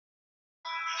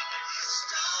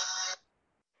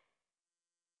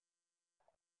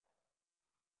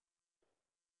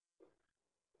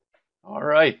All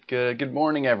right. Good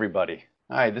morning, everybody.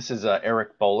 Hi, this is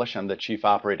Eric Bolesh. I'm the Chief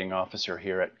Operating Officer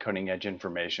here at Cutting Edge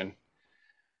Information.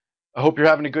 I hope you're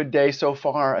having a good day so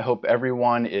far. I hope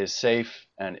everyone is safe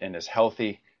and is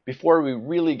healthy. Before we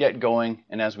really get going,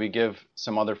 and as we give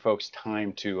some other folks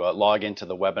time to log into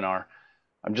the webinar,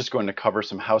 I'm just going to cover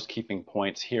some housekeeping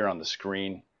points here on the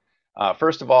screen.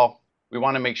 First of all, we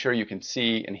want to make sure you can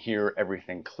see and hear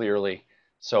everything clearly.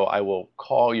 So I will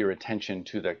call your attention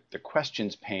to the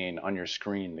questions pane on your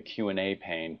screen, the Q&A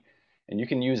pane, and you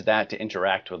can use that to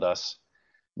interact with us.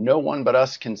 No one but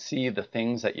us can see the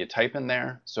things that you type in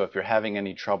there. So if you're having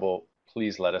any trouble,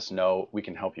 please let us know. We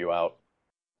can help you out.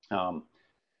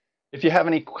 If you have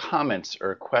any comments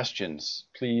or questions,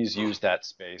 please use that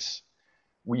space.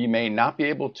 We may not be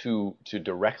able to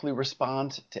directly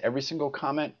respond to every single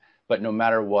comment, but no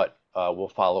matter what, we'll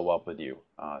follow up with you.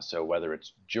 So whether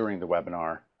it's during the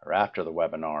webinar or after the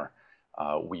webinar,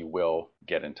 we will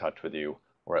get in touch with you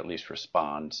or at least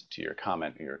respond to your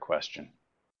comment or your question.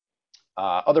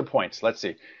 Other points, let's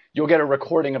see. You'll get a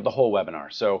recording of the whole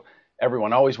webinar. So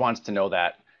everyone always wants to know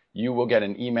that. You will get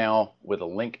an email with a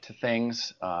link to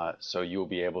things, so you'll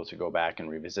be able to go back and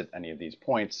revisit any of these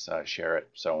points, share it,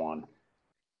 so on.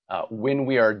 When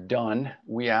we are done,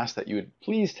 we ask that you would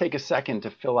please take a second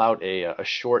to fill out a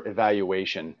short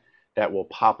evaluation that will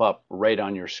pop up right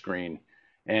on your screen.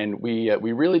 And we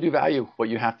really do value what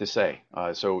you have to say.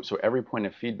 So every point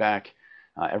of feedback,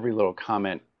 every little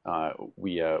comment,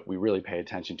 we really pay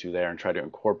attention to there and try to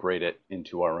incorporate it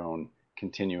into our own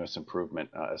continuous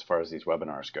improvement as far as these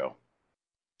webinars go.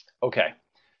 Okay.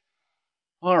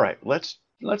 All right, let's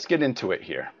get into it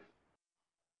here.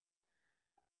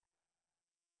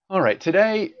 All right,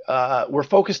 today we're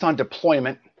focused on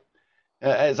deployment.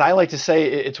 As I like to say,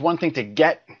 it's one thing to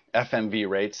get FMV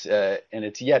rates, and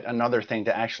it's yet another thing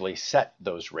to actually set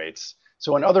those rates.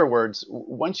 So in other words,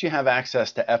 once you have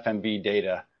access to FMV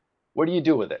data, what do you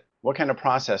do with it? What kind of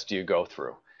process do you go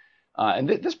through? And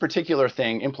this particular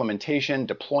thing, implementation,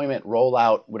 deployment,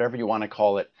 rollout, whatever you want to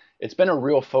call it, it's been a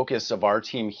real focus of our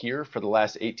team here for the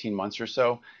last 18 months or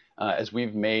so, as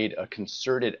we've made a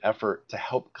concerted effort to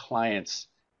help clients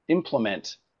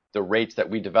implement the rates that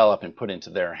we develop and put into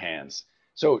their hands.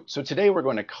 So today we're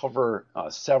going to cover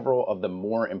several of the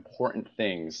more important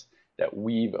things that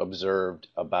we've observed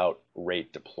about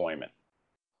rate deployment.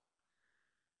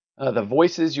 The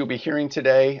voices you'll be hearing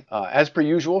today, as per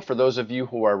usual, for those of you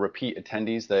who are repeat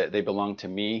attendees, they belong to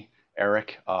me,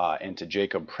 Eric, and to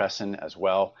Jacob Presson as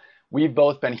well. We've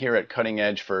both been here at Cutting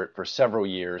Edge for several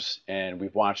years, and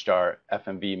we've watched our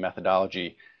FMV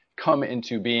methodology come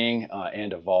into being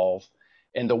and evolve.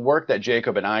 And the work that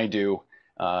Jacob and I do,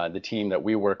 the team that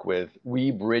we work with,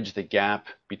 we bridge the gap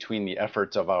between the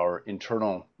efforts of our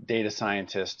internal data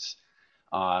scientists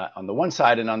on the one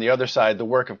side, and on the other side, the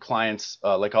work of clients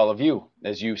like all of you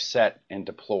as you set and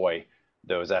deploy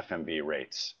those FMV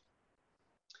rates.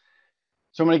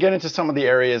 So I'm going to get into some of the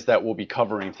areas that we'll be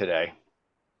covering today.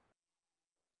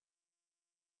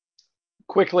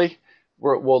 Quickly,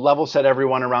 we'll level set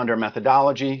everyone around our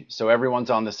methodology so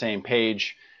everyone's on the same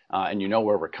page and you know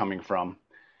where we're coming from.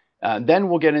 Then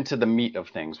we'll get into the meat of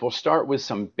things. We'll start with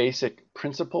some basic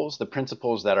principles, the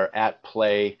principles that are at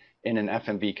play in an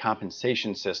FMV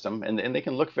compensation system, and they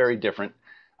can look very different,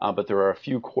 but there are a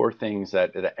few core things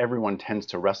that everyone tends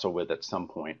to wrestle with at some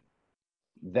point.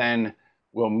 Then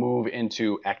we'll move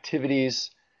into activities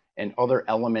and other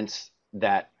elements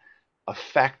that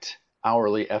affect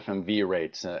hourly FMV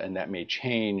rates, and that may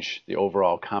change the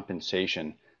overall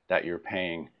compensation that you're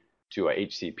paying to a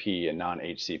HCP and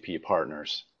non-HCP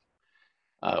partners.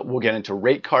 We'll get into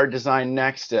rate card design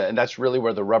next, and that's really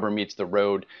where the rubber meets the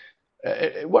road.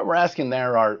 What we're asking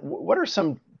there are, what are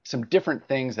some different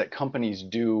things that companies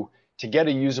do to get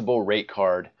a usable rate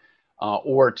card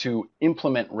or to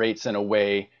implement rates in a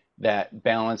way that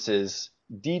balances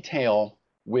detail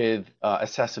with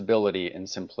accessibility and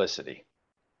simplicity.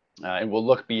 And we'll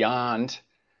look beyond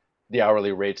the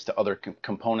hourly rates to other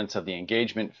components of the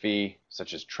engagement fee,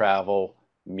 such as travel,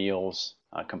 meals,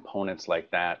 components like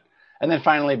that. And then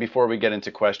finally, before we get into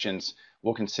questions,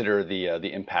 we'll consider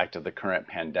the impact of the current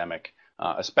pandemic,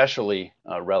 especially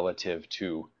relative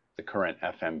to the current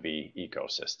FMV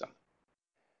ecosystem.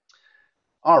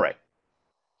 All right,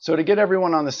 so to get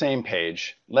everyone on the same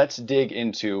page, let's dig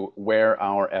into where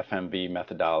our FMV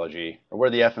methodology, or where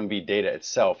the FMV data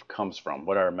itself comes from,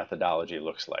 what our methodology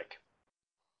looks like.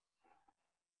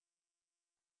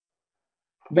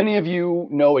 Many of you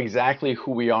know exactly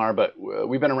who we are, but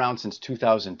we've been around since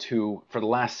 2002. For the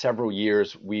last several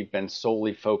years, we've been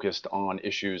solely focused on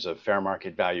issues of fair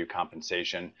market value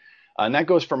compensation. And that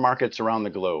goes for markets around the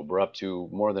globe. We're up to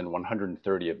more than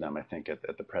 130 of them, I think,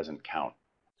 at the present count.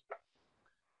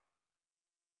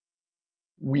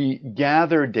 We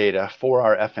gather data for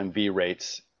our FMV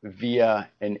rates via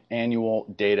an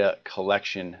annual data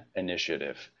collection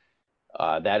initiative.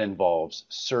 That involves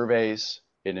surveys.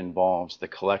 It involves the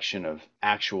collection of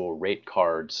actual rate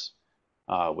cards,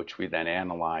 which we then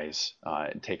analyze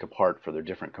and take apart for their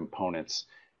different components.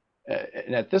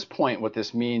 And at this point, what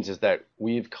this means is that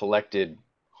we've collected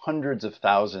hundreds of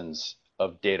thousands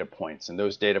of data points. And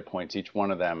those data points, each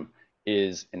one of them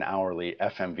is an hourly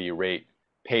FMV rate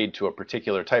paid to a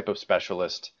particular type of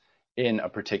specialist in a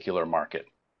particular market.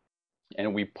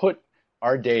 And we put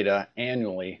our data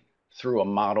annually through a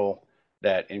model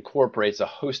that incorporates a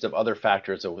host of other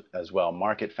factors as well,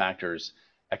 market factors,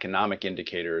 economic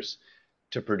indicators,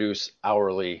 to produce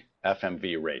hourly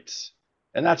FMV rates.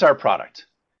 And that's our product.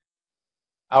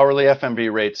 Hourly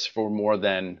FMV rates for more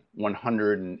than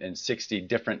 160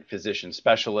 different physician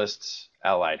specialists,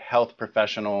 allied health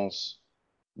professionals,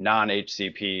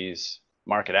 non-HCPs,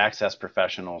 market access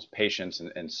professionals, patients,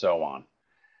 and so on.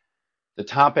 The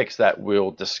topics that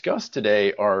we'll discuss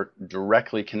today are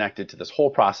directly connected to this whole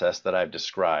process that I've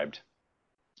described,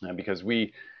 because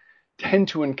we tend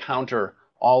to encounter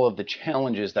all of the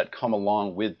challenges that come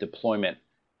along with deployment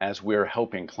as we're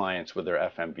helping clients with their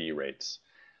FMV rates.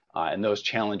 And those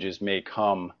challenges may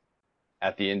come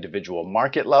at the individual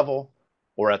market level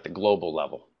or at the global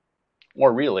level,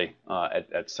 or really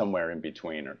at somewhere in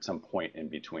between, or at some point in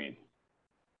between.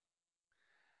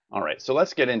 All right, so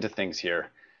let's get into things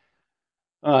here.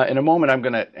 In a moment, I'm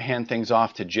going to hand things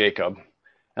off to Jacob.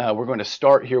 We're going to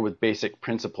start here with basic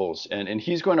principles, and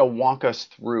he's going to walk us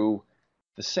through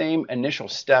the same initial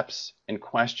steps and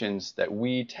questions that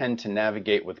we tend to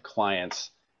navigate with clients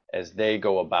as they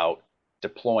go about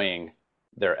deploying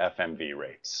their FMV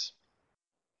rates.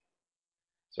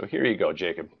 So here you go,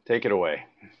 Jacob. Take it away.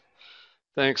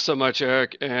 Thanks so much,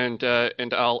 Eric, and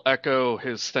I'll echo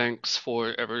his thanks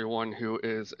for everyone who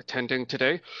is attending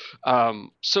today.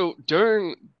 So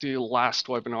during the last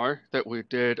webinar that we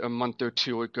did a month or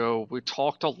two ago, we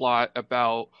talked a lot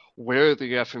about where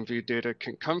the FMV data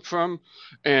can come from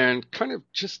and kind of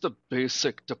just the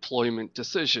basic deployment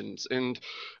decisions. And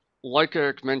like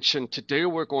Eric mentioned, today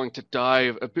we're going to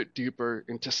dive a bit deeper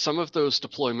into some of those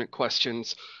deployment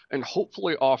questions and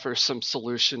hopefully offer some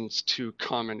solutions to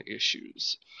common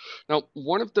issues. Now,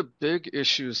 one of the big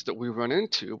issues that we run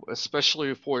into,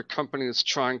 especially for companies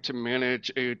trying to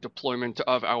manage a deployment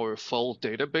of our full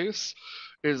database,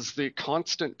 is the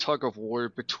constant tug of war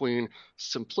between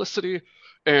simplicity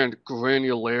and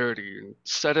granularity.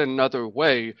 Said another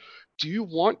way, do you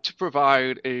want to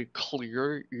provide a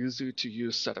clear,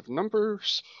 easy-to-use set of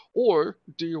numbers, or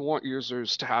do you want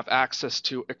users to have access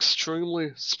to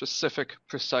extremely specific,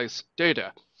 precise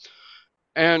data?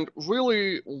 And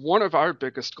really, one of our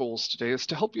biggest goals today is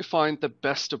to help you find the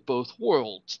best of both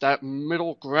worlds, that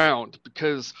middle ground,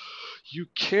 because you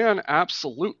can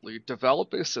absolutely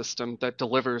develop a system that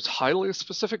delivers highly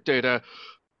specific data,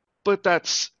 but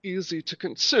that's easy to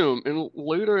consume. And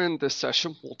later in this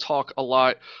session, we'll talk a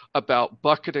lot about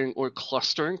bucketing or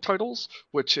clustering titles,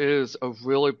 which is a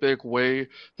really big way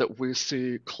that we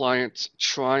see clients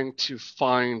trying to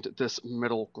find this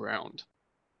middle ground.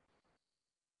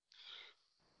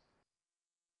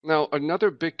 Now, another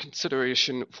big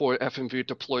consideration for FMV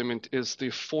deployment is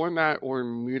the format or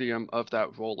medium of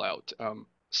that rollout.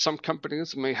 Some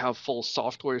companies may have full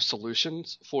software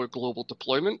solutions for global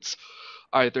deployments,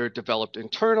 either developed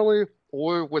internally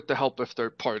or with the help of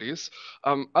third parties.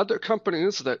 Other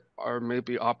companies that are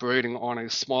maybe operating on a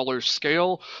smaller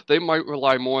scale, they might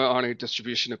rely more on a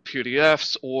distribution of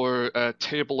PDFs or a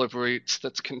table of rates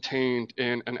that's contained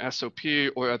in an SOP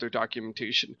or other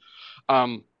documentation.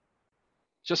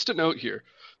 Just a note here,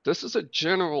 this is a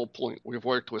general point. We've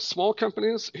worked with small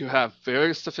companies who have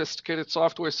very sophisticated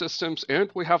software systems, and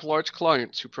we have large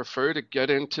clients who prefer to get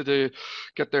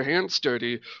their hands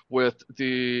dirty with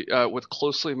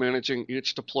closely managing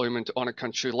each deployment on a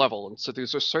country level. And so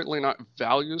these are certainly not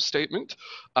value statement.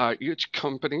 Each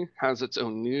company has its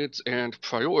own needs and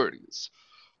priorities.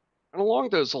 And along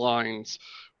those lines,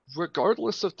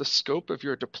 regardless of the scope of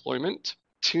your deployment,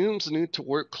 teams need to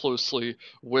work closely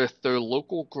with their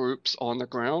local groups on the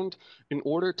ground in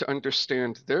order to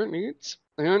understand their needs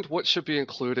and what should be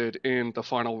included in the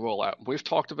final rollout. We've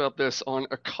talked about this on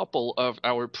a couple of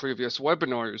our previous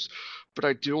webinars, but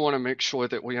I do want to make sure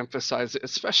that we emphasize it,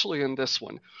 especially in this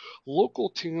one.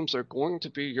 Local teams are going to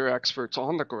be your experts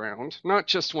on the ground, not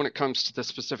just when it comes to the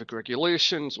specific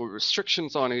regulations or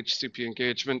restrictions on HCP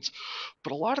engagements,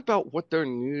 but a lot about what their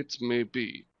needs may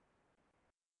be.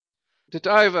 To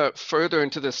dive further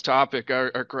into this topic,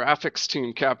 our graphics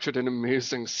team captured an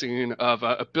amazing scene of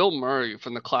Bill Murray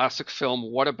from the classic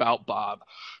film What About Bob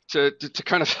to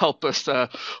kind of help us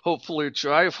hopefully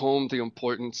drive home the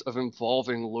importance of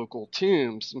involving local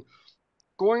teams.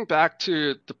 Going back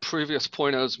to the previous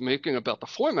point I was making about the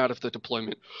format of the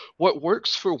deployment, what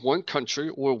works for one country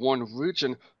or one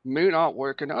region may not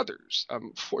work in others.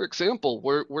 For example,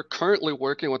 we're currently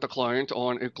working with a client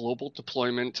on a global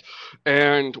deployment,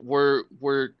 and we're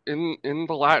in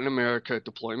the Latin America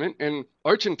deployment. And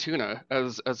Argentina,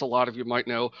 as a lot of you might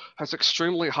know, has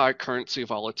extremely high currency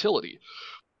volatility.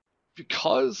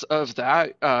 Because of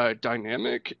that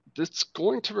dynamic, it's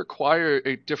going to require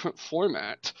a different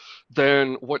format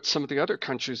than what some of the other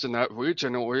countries in that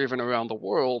region or even around the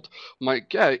world might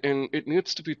get. And it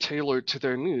needs to be tailored to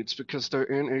their needs because they're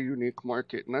in a unique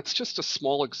market. And that's just a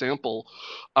small example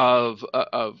of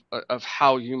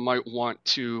how you might want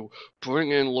to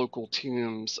bring in local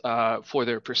teams for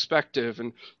their perspective.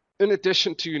 And in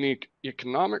addition to unique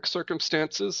economic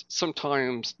circumstances,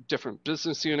 sometimes different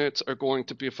business units are going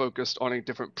to be focused on a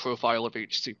different profile of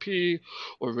HCP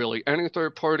or really any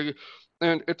third party,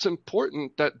 and it's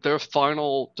important that their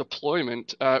final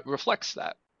deployment reflects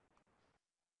that.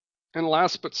 And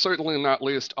last but certainly not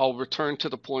least, I'll return to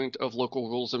the point of local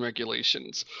rules and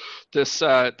regulations. This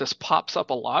pops up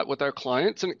a lot with our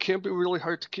clients, and it can be really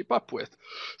hard to keep up with.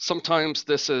 Sometimes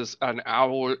this is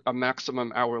a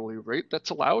maximum hourly rate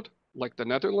that's allowed, like the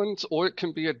Netherlands, or it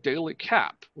can be a daily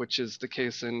cap, which is the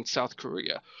case in South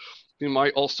Korea. You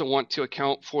might also want to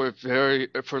account for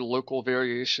local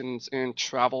variations in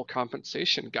travel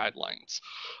compensation guidelines.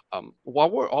 While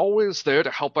we're always there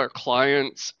to help our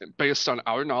clients based on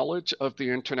our knowledge of the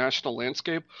international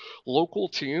landscape, local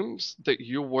teams that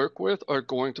you work with are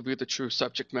going to be the true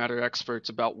subject matter experts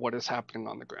about what is happening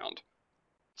on the ground.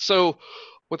 So,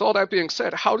 with all that being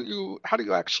said, how do you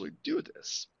actually do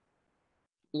this?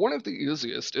 One of the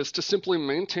easiest is to simply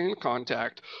maintain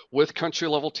contact with country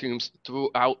level teams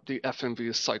throughout the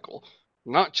FMV cycle,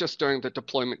 not just during the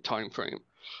deployment timeframe.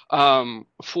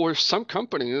 For some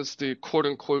companies, the quote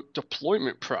unquote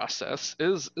deployment process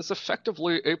is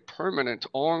effectively a permanent,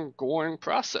 ongoing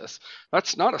process.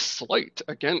 That's not a slight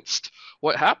against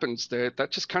what happens there.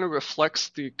 That just kind of reflects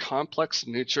the complex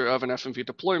nature of an FMV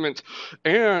deployment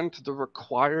and the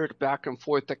required back and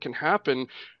forth that can happen,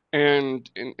 and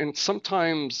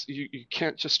sometimes you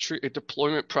can't just treat a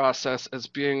deployment process as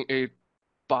being a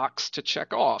box to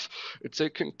check off. It's a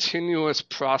continuous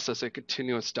process, a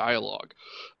continuous dialogue.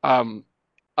 Um,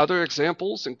 Other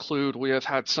examples include we have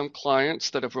had some clients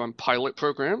that have run pilot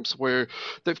programs where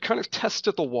they've kind of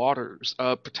tested the waters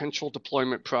of potential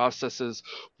deployment processes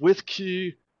with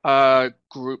key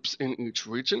groups in each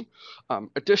region.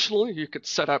 Additionally, you could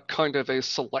set up kind of a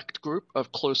select group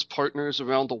of close partners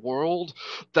around the world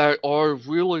that are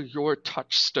really your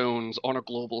touchstones on a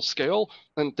global scale,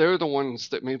 and they're the ones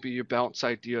that maybe you bounce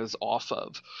ideas off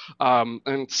of.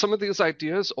 And some of these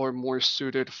ideas are more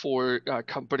suited for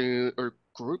company or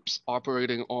groups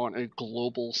operating on a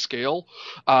global scale,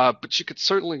 but you could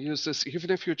certainly use this even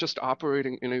if you're just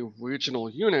operating in a regional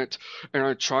unit and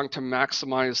are trying to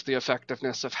maximize the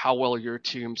effectiveness of how well your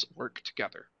teams work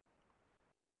together.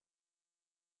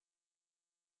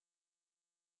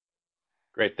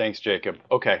 Great, thanks, Jacob.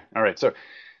 Okay, all right. So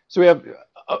we have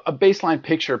a baseline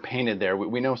picture painted there.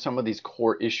 We know some of these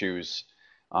core issues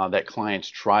that clients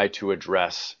try to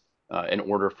address in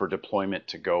order for deployment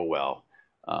to go well.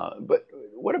 But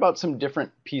what about some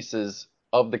different pieces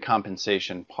of the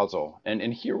compensation puzzle?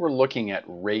 And here we're looking at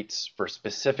rates for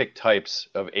specific types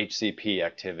of HCP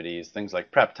activities, things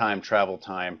like prep time, travel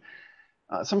time,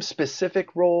 some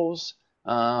specific roles.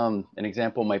 An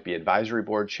example might be advisory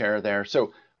board chair there.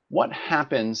 So what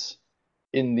happens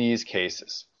in these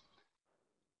cases?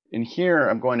 And here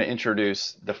I'm going to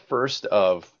introduce the first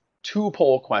of two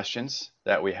poll questions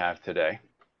that we have today.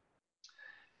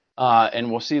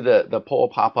 And we'll see the poll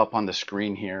pop up on the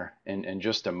screen here in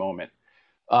just a moment.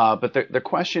 But the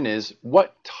question is,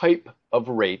 what type of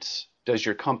rates does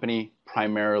your company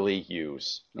primarily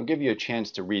use? I'll give you a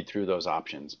chance to read through those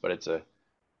options, but it's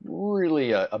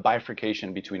really a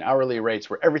bifurcation between hourly rates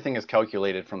where everything is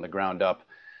calculated from the ground up,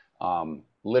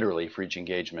 literally for each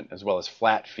engagement, as well as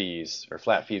flat fees, or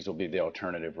flat fees will be the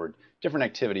alternative where different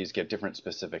activities get different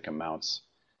specific amounts.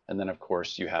 And then of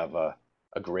course you have a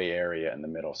gray area in the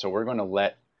middle. So we're going to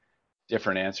let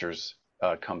different answers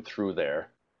come through there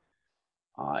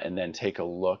and then take a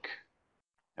look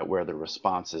at where the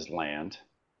responses land.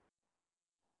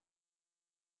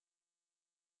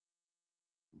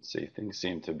 Let's see, things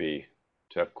seem to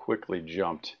have quickly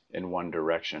jumped in one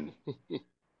direction.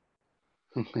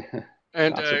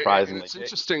 And not and surprisingly. it's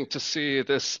interesting to see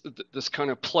this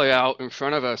kind of play out in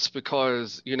front of us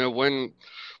because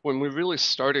when we really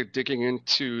started digging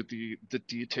into the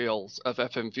details of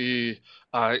FMV,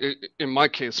 in my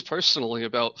case personally,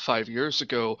 about 5 years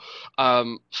ago,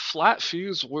 flat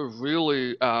fees were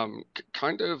really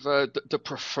kind of the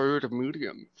preferred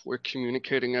medium for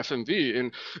communicating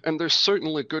FMV, and there's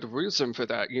certainly good reason for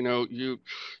that. You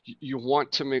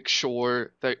want to make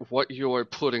sure that what you're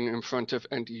putting in front of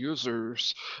end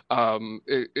users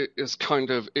is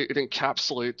it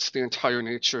encapsulates the entire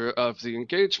nature of the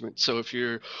engagement. So if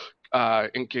you're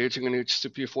engaging an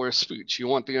HCP for a speech, you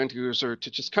want the end user to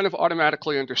just kind of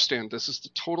automatically understand this is the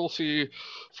total fee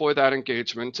for that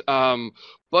engagement.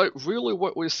 But really,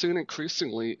 what we've seen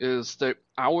increasingly is that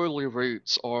hourly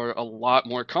rates are a lot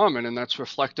more common, and that's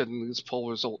reflected in these poll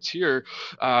results here.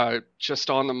 Just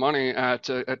on the money at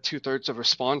 2/3 of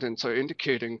respondents are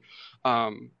indicating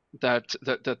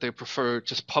that they prefer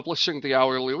just publishing the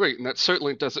hourly rate, and that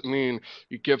certainly doesn't mean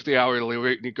you give the hourly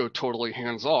rate and you go totally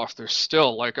hands off. There's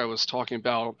still, like I was talking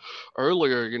about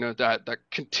earlier, that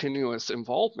continuous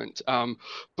involvement.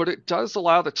 But it does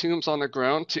allow the teams on the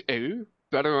ground to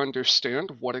better understand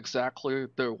what exactly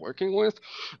they're working with,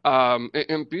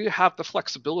 and B, have the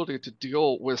flexibility to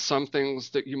deal with some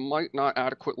things that you might not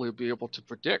adequately be able to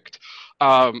predict.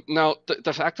 Now,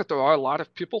 the fact that there are a lot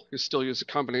of people who still use a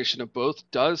combination of both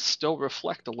does still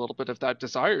reflect a little bit of that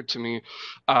desire to me,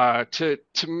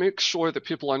 to make sure that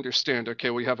people understand, okay,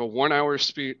 we have a 1 hour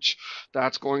speech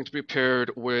that's going to be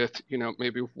paired with,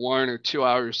 maybe 1 or 2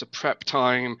 hours of prep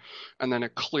time, and then a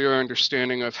clear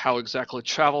understanding of how exactly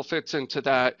travel fits into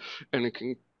that, and it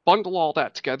can bundle all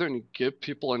that together and give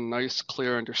people a nice,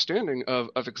 clear understanding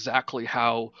of exactly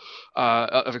how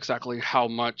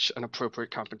much an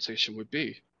appropriate compensation would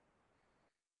be.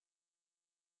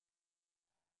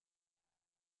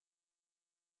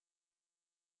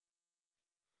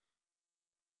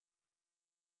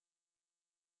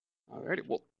 Alrighty,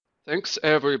 well, thanks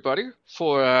everybody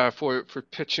for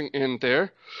pitching in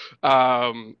there.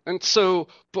 And so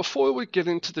before we get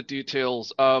into the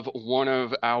details of one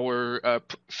of our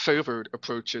favored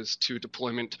approaches to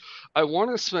deployment, I want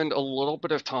to spend a little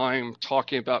bit of time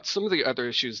talking about some of the other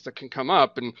issues that can come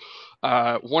up. And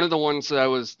one of the ones that I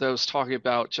was talking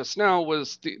about just now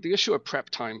was the issue of prep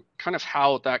time, kind of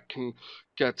how that can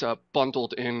get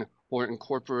bundled in or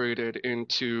incorporated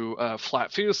into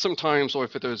flat fees sometimes, or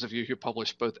for those of you who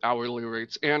publish both hourly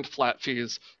rates and flat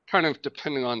fees, kind of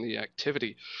depending on the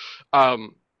activity.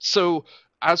 So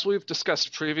as we've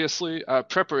discussed previously,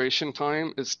 preparation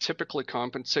time is typically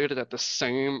compensated at the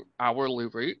same hourly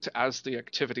rate as the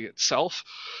activity itself.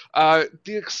 The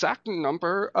exact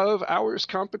number of hours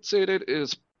compensated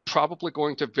is probably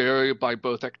going to vary by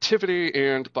both activity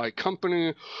and by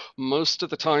company. Most of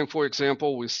the time, for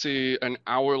example, we see an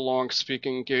hour-long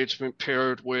speaking engagement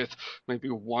paired with maybe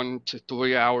 1 to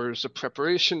 3 hours of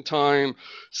preparation time.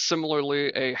 Similarly,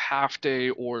 a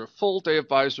half-day or full-day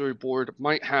advisory board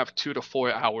might have 2 to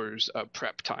 4 hours of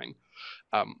prep time.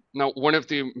 Now, one of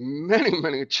the many,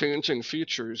 many changing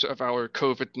features of our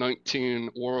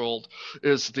COVID-19 world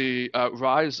is the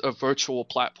rise of virtual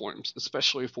platforms,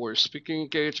 especially for speaking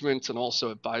engagements and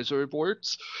also advisory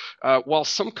boards. While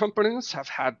some companies have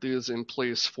had these in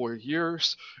place for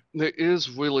years, there is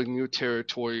really new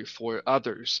territory for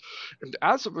others. And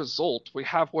as a result, we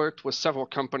have worked with several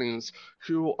companies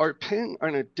who are paying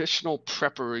an additional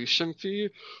preparation fee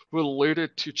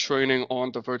related to training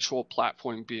on the virtual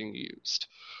platform being used.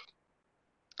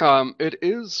 It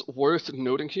is worth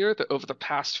noting here that over the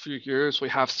past few years, we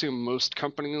have seen most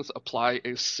companies apply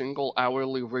a single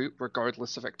hourly rate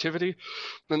regardless of activity.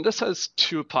 And this has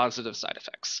two positive side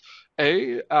effects.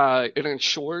 It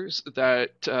ensures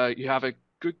that you have a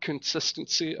good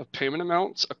consistency of payment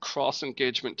amounts across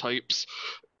engagement types,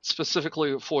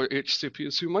 specifically for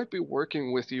HCPs who might be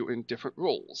working with you in different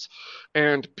roles.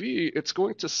 And B, it's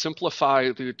going to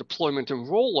simplify the deployment and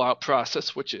rollout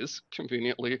process, which is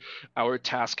conveniently our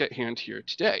task at hand here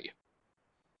today.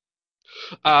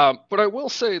 But I will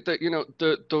say that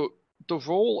the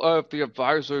role of the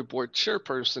advisory board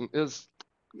chairperson is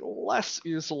less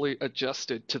easily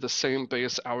adjusted to the same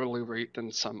base hourly rate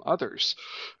than some others.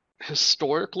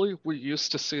 Historically, we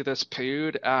used to see this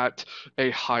paid at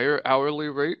a higher hourly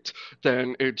rate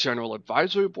than a general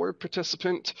advisory board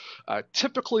participant.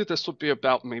 Typically, this would be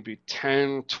about maybe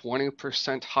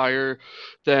 10–20% higher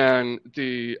than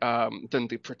the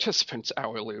participant's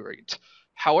hourly rate.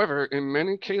 However, in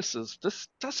many cases, this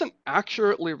doesn't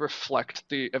accurately reflect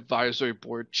the advisory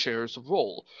board chair's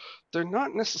role. They're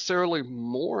not necessarily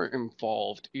more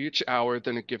involved each hour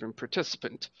than a given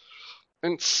participant.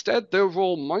 Instead, their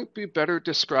role might be better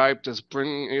described as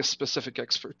bringing a specific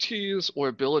expertise or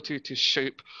ability to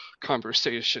shape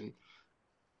conversation.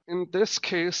 In this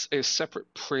case, a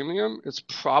separate premium is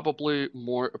probably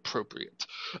more appropriate.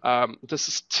 This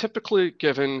is typically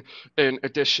given in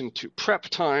addition to prep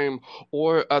time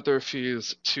or other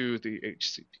fees to the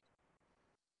HCP.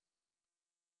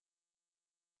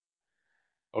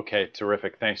 Okay,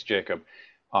 terrific. Thanks, Jacob.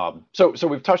 So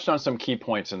we've touched on some key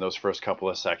points in those first couple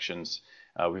of sections.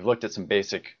 We've looked at some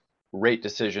basic rate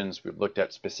decisions. We've looked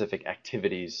at specific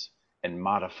activities and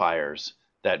modifiers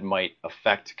that might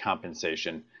affect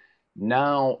compensation.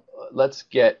 Now, let's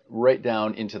get right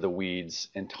down into the weeds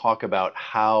and talk about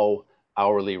how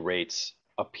hourly rates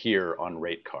appear on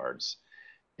rate cards.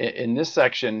 In this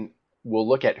section, we'll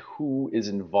look at who is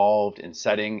involved in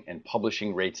setting and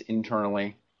publishing rates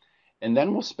internally. And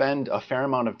then we'll spend a fair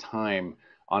amount of time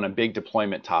on a big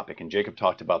deployment topic, and Jacob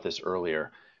talked about this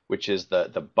earlier, which is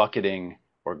the bucketing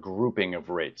or grouping of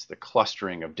rates, the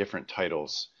clustering of different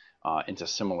titles into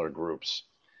similar groups.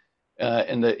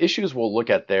 And the issues we'll look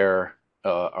at there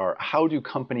are how do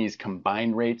companies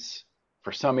combine rates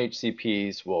for some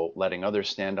HCPs while letting others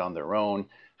stand on their own?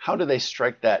 How do they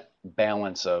strike that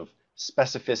balance of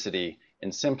specificity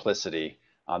and simplicity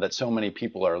that so many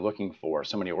people are looking for,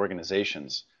 so many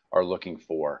organizations are looking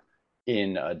for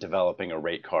in developing a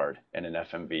rate card and an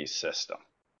FMV system?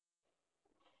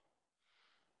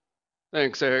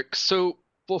 Thanks, Eric. So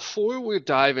before we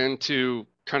dive into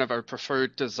kind of our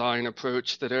preferred design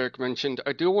approach that Eric mentioned,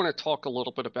 I do want to talk a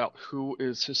little bit about who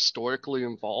is historically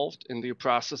involved in the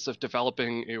process of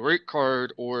developing a rate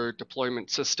card or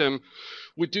deployment system.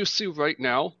 We do see right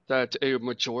now that a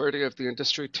majority of the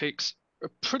industry takes a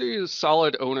pretty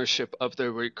solid ownership of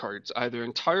their rate cards, either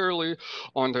entirely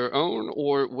on their own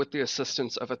or with the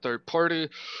assistance of a third party.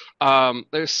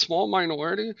 A small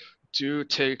minority do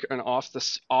take an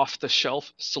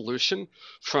off-the-shelf solution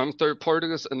from third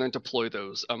parties and then deploy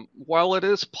those. While it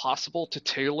is possible to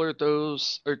tailor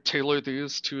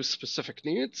these to specific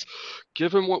needs,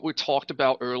 given what we talked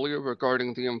about earlier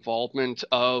regarding the involvement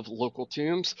of local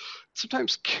teams, it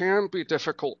sometimes can be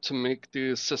difficult to make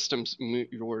these systems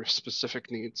meet your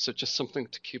specific needs. So just something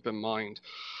to keep in mind.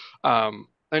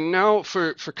 And now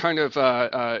for kind of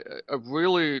a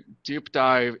really deep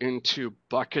dive into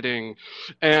bucketing.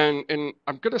 And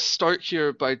I'm going to start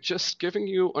here by just giving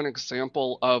you an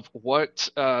example of what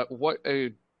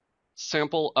a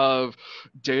sample of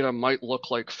data might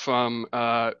look like from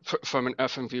an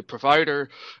FMV provider.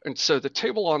 And so the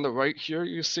table on the right here,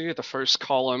 you see the first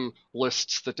column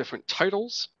lists the different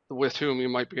titles with whom you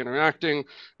might be interacting.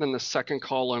 Then the second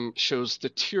column shows the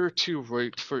tier 2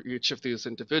 rate for each of these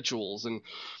individuals. And,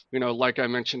 like I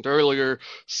mentioned earlier,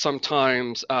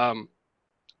 sometimes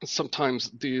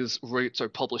these rates are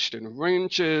published in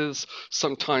ranges.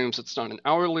 Sometimes it's not an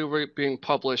hourly rate being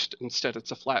published. Instead,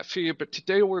 it's a flat fee. But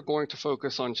today we're going to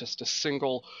focus on just a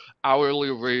single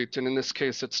hourly rate. And in this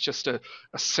case, it's just a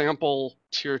sample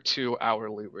tier 2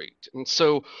 hourly rate. And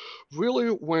so really,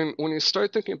 when you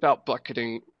start thinking about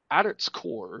bucketing, at its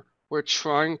core, we're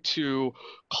trying to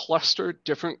cluster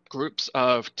different groups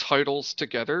of titles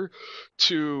together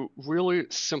to really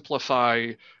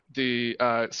simplify the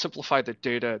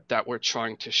data that we're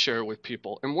trying to share with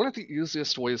people. And one of the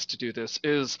easiest ways to do this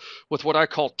is with what I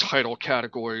call title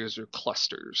categories or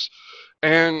clusters.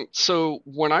 And so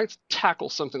when I tackle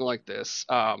something like this,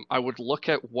 I would look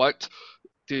at what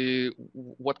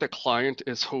the client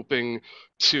is hoping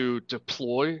to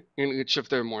deploy in each of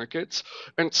their markets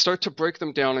and start to break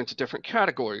them down into different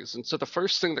categories. And so the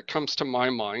first thing that comes to my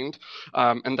mind,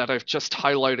 and that I've just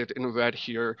highlighted in red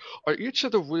here, are each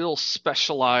of the real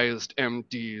specialized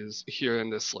MDs here in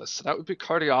this list. So that would be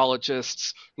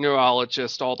cardiologists,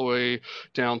 neurologists, all the way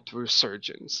down through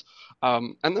surgeons.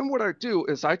 And then what I do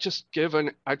is I just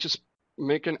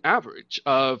make an average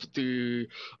of the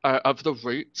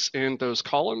rates in those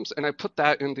columns, and I put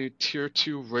that in the tier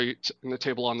 2 rate in the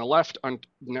table on the left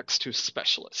next to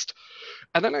specialist.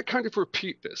 And then I kind of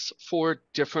repeat this for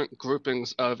different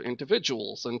groupings of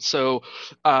individuals. And so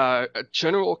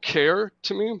general care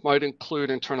to me might include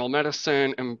internal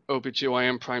medicine and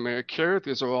OBGYN primary care.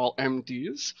 These are all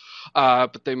MDs,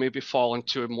 but they maybe fall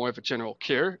into more of a general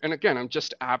care. And again, I'm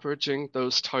just averaging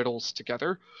those titles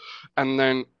together and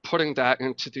then putting that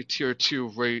into the tier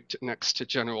 2 rate next to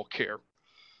general care.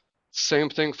 Same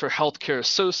thing for healthcare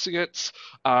associates.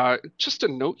 Just a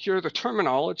note here, the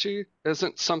terminology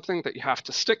isn't something that you have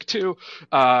to stick to.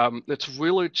 It's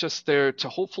really just there to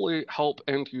hopefully help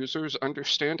end users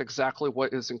understand exactly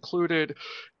what is included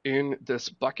in this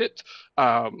bucket.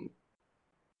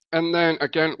 And then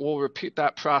again, we'll repeat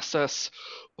that process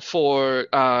for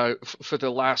the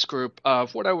last group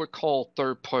of what I would call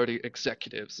third-party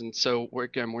executives. And so we're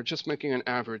just making an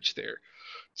average there.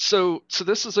 So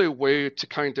this is a way to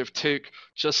kind of take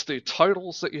just the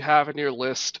titles that you have in your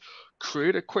list,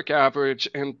 create a quick average,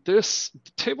 and this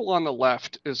table on the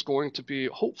left is going to be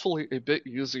hopefully a bit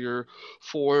easier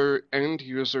for end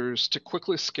users to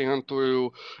quickly scan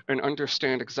through and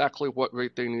understand exactly what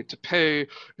rate they need to pay.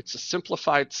 It's a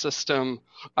simplified system,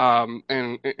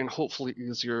 and hopefully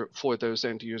easier for those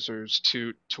end users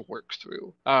to work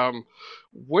through.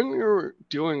 When you're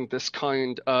doing this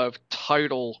kind of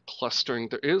title clustering,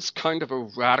 there is kind of a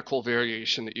radical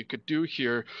variation that you could do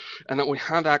here, and that we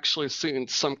have actually seen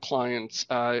some clients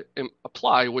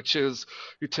apply, which is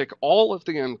you take all of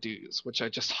the MDs, which I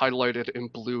just highlighted in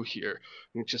blue here,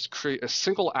 and you just create a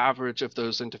single average of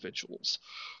those individuals.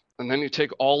 And then you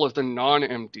take all of the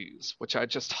non-MDs, which I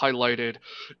just highlighted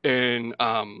in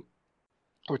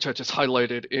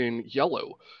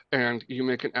yellow, and you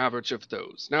make an average of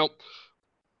those. Now,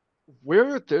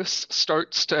 where this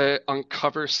starts to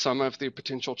uncover some of the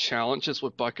potential challenges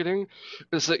with bucketing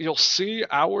is that you'll see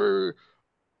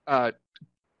uh,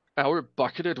 our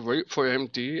bucketed rate for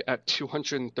MD at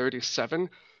 237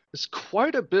 is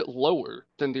quite a bit lower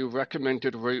than the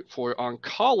recommended rate for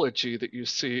oncology that you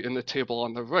see in the table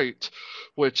on the right,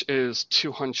 which is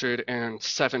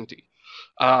 270.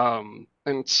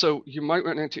 And so you might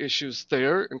run into issues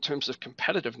there in terms of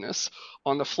competitiveness.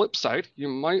 On the flip side, you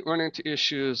might run into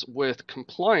issues with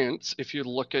compliance if you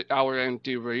look at our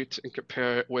MD rate and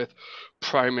compare it with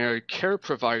primary care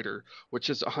provider,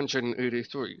 which is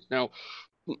 183. Now,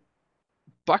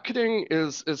 bucketing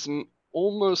is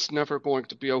almost never going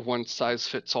to be a one size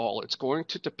fits all. It's going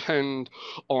to depend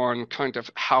on kind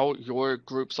of how your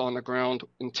groups on the ground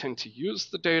intend to use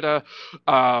the data,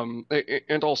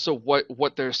 and also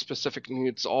what their specific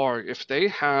needs are. If they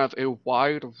have a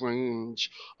wide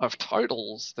range of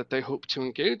titles that they hope to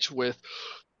engage with,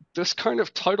 this kind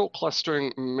of title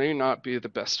clustering may not be the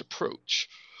best approach.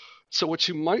 So what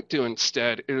you might do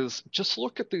instead is just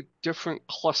look at the different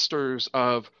clusters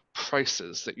of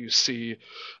prices that you see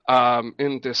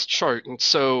in this chart. And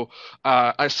so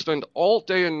I spend all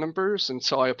day in numbers, and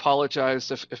so I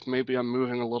apologize if maybe I'm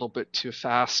moving a little bit too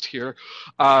fast here.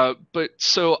 But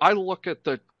so I look at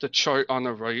the chart on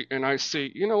the right, and I see,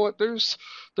 you know what, there's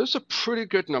a pretty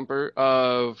good number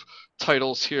of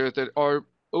titles here that are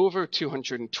over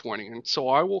 220, and so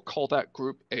I will call that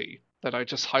group A that I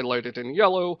just highlighted in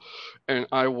yellow, and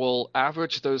I will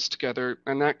average those together,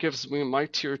 and that gives me my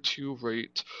tier 2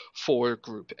 rate for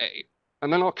group A.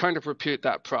 And then I'll kind of repeat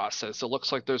that process. It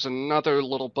looks like there's another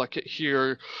little bucket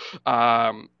here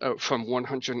from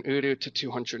 180 to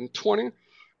 220, and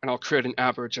I'll create an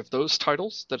average of those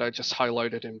titles that I just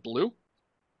highlighted in blue.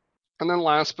 And then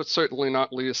last but certainly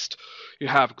not least, you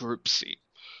have group C.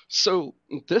 So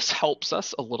this helps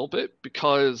us a little bit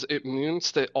because it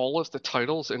means that all of the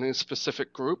titles in a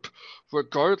specific group,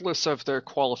 regardless of their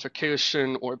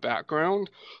qualification or background,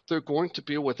 they're going to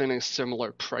be within a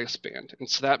similar price band. And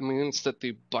so that means that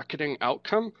the bucketing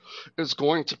outcome is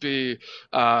going to be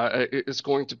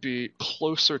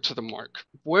closer to the mark.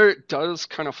 Where it does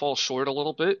kind of fall short a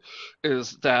little bit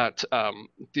is that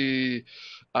the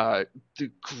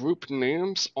group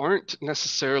names aren't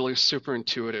necessarily super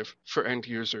intuitive for end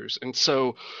users. And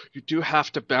so you do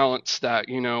have to balance that.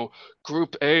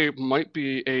 Group A might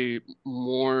be a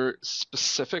more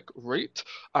specific rate,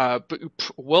 but you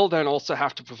will then also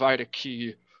have to provide a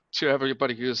key to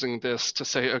everybody using this to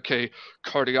say, okay,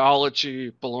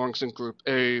 cardiology belongs in group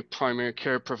A, primary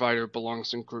care provider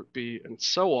belongs in group B, and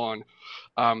so on.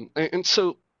 And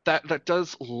so that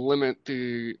does limit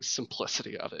the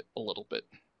simplicity of it a little bit.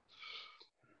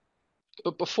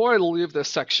 But before I leave this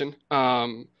section,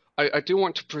 I do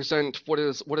want to present what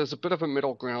is a bit of a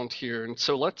middle ground here. And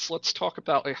so let's talk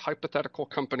about a hypothetical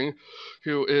company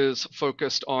who is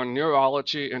focused on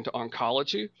neurology and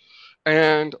oncology.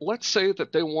 And let's say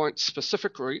that they want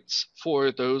specific rates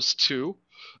for those two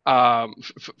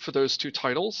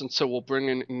titles. And so we'll bring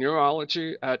in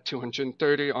neurology at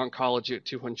 230, oncology at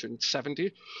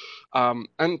 270.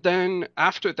 And then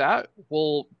after that,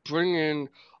 we'll bring in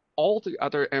all the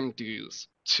other MDs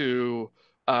to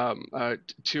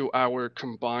our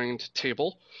combined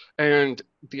table, and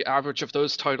the average of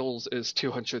those titles is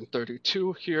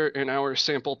 232 here in our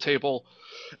sample table.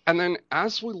 And then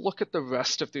as we look at the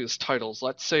rest of these titles,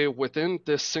 let's say within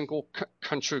this single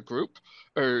country group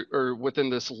or within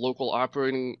this local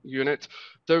operating unit,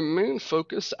 their main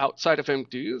focus outside of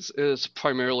MDs is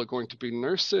primarily going to be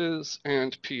nurses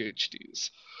and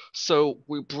PhDs. So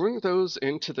we bring those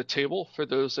into the table for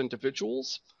those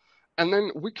individuals. And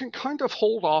then we can kind of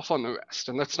hold off on the rest.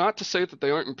 And that's not to say that they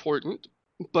aren't important,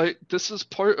 but this is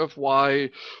part of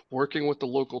why working with the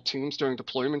local teams during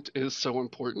deployment is so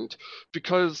important,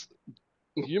 because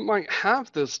you might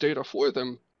have this data for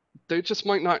them. They just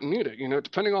might not need it,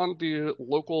 depending on the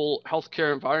local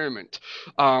healthcare environment.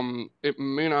 It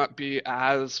may not be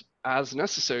as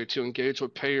necessary to engage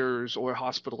with payers or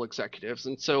hospital executives.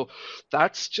 And so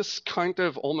that's just kind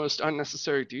of almost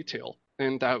unnecessary detail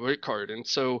in that rate card. And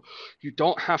so you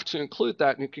don't have to include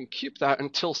that, and you can keep that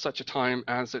until such a time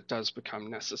as it does become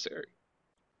necessary.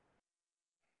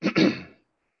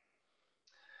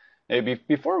 Hey,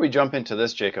 before we jump into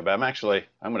this, Jacob, I'm going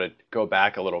to go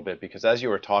back a little bit because as you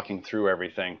were talking through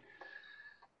everything,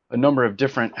 a number of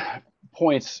different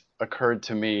points occurred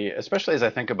to me, especially as I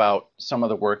think about some of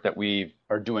the work that we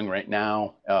are doing right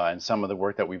now and some of the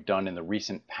work that we've done in the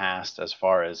recent past as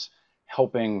far as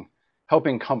helping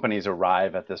companies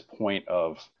arrive at this point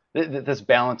of this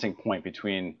balancing point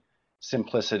between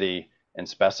simplicity and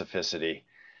specificity.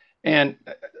 And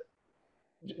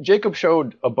Jacob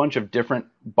showed a bunch of different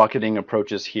bucketing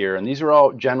approaches here, and these are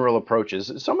all general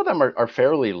approaches. Some of them are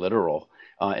fairly literal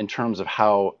in terms of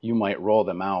how you might roll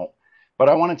them out. But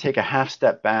I want to take a half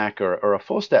step back or a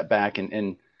full step back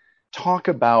and talk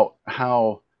about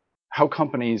how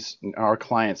companies, our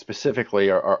clients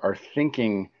specifically, are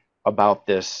thinking about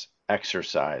this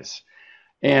exercise.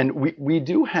 And we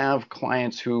do have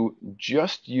clients who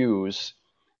just use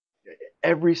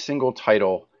every single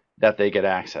title that they get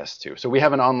access to. So we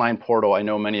have an online portal. I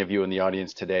know many of you in the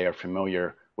audience today are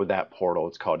familiar with that portal.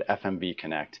 It's called FMV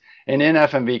Connect. And in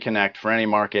FMV Connect, for any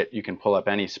market, you can pull up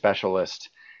any specialist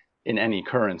in any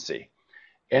currency.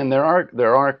 And there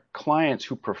are clients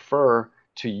who prefer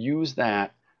to use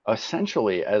that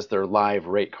essentially as their live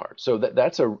rate card. So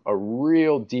that's a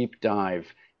real deep dive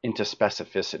into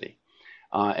specificity.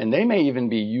 And they may even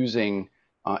be using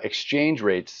exchange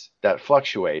rates that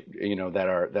fluctuate,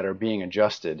 that are being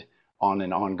adjusted on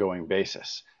an ongoing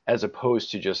basis, as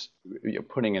opposed to just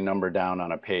putting a number down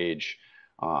on a page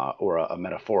or a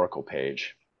metaphorical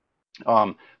page.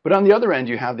 But on the other end,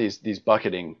 you have these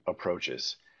bucketing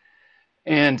approaches,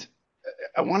 and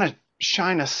I want to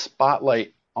shine a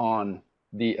spotlight on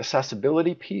the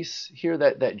accessibility piece here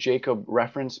that Jacob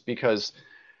referenced, because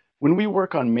when we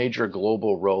work on major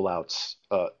global rollouts,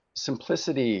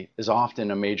 simplicity is often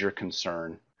a major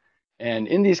concern. And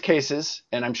in these cases,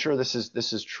 and I'm sure this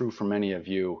is true for many of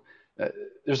you,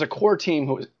 there's a core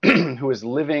team who is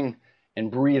living and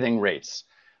breathing rates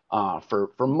for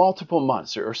multiple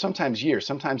months or sometimes years,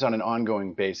 sometimes on an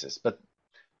ongoing basis. But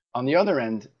on the other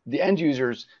end, the end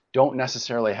users don't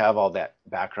necessarily have all that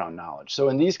background knowledge. So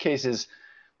in these cases,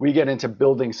 we get into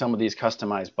building some of these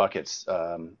customized buckets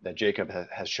that Jacob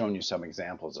has shown you some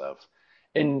examples of.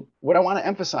 And what I want to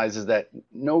emphasize is that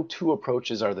no two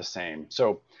approaches are the same.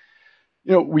 So,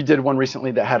 we did one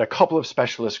recently that had a couple of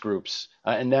specialist groups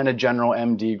and then a general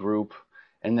MD group,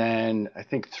 and then I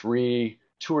think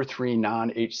two or three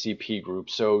non-HCP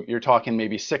groups. So you're talking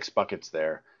maybe 6 buckets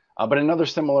there. But another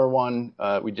similar one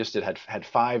we just did had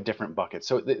 5 different buckets.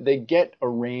 So they get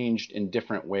arranged in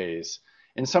different ways.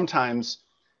 And sometimes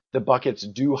the buckets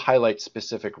do highlight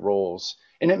specific roles.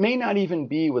 And it may not even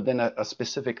be within a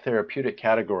specific therapeutic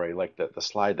category, like the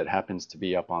slide that happens to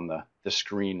be up on the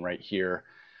screen right here.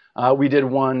 We did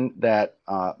one that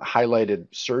highlighted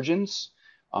surgeons.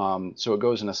 So it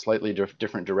goes in a slightly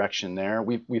different direction there.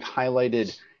 We've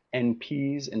highlighted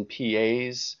NPs and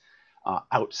PAs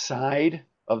outside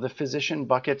of the physician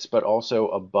buckets, but also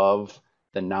above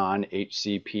the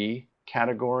non-HCP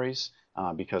categories.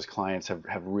 Because clients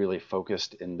have really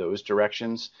focused in those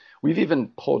directions. We've even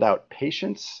pulled out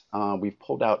patients. We've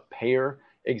pulled out payer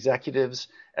executives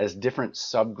as different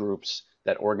subgroups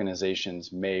that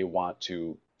organizations may want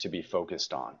to be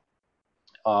focused on.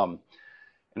 And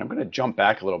I'm going to jump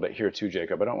back a little bit here too,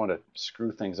 Jacob. I don't want to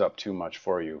screw things up too much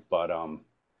for you, but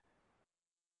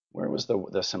where was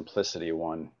the simplicity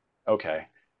one? Okay.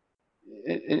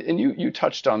 And you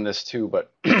touched on this too,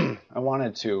 but I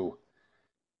wanted to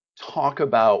talk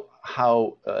about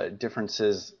how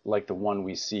differences like the one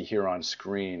we see here on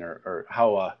screen, or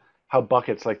how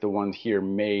buckets like the one here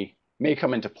may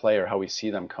come into play, or how we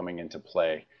see them coming into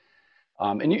play.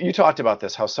 And you talked about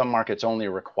this, how some markets only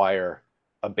require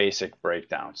a basic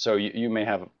breakdown. So you may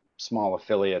have small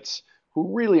affiliates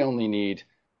who really only need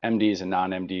MDs and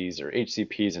non-MDs, or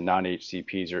HCPs and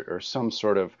non-HCPs, or some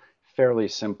sort of fairly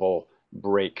simple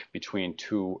break between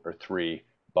 2 or 3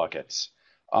 buckets.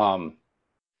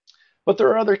 But there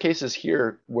are other cases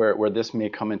here where this may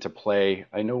come into play.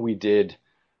 I know we did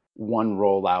one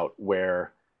rollout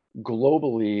where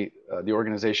globally the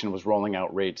organization was rolling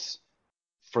out rates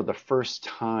for the first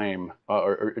time,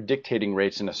 or dictating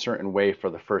rates in a certain way for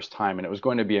the first time, and it was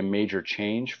going to be a major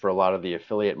change for a lot of the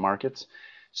affiliate markets.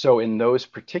 So in those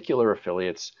particular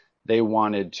affiliates, they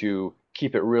wanted to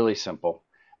keep it really simple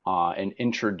and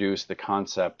introduce the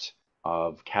concept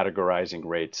of categorizing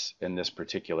rates in this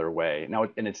particular way. Now,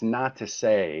 and it's not to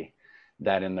say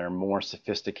that in their more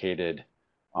sophisticated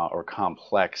or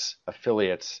complex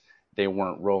affiliates, they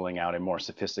weren't rolling out a more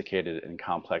sophisticated and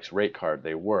complex rate card.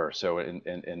 They were. So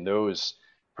in those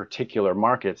particular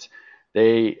markets,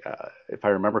 they, if I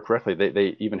remember correctly,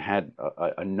 they even had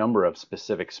a number of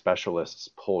specific specialists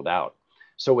pulled out.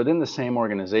 So within the same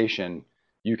organization,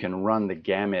 you can run the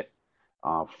gamut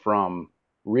from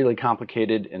really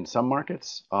complicated in some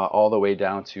markets all the way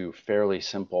down to fairly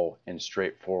simple and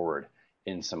straightforward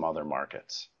in some other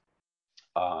markets.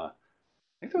 I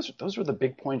think those were the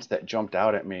big points that jumped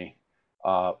out at me.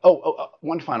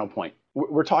 One final point.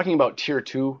 We're talking about tier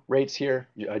two rates here.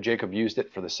 Jacob used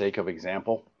it for the sake of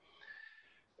example.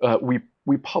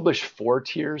 We publish 4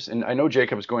 tiers, and I know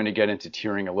Jacob's going to get into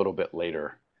tiering a little bit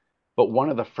later. But one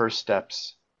of the first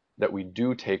steps that we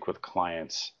do take with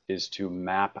clients is to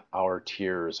map our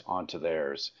tiers onto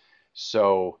theirs.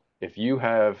 So if you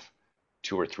have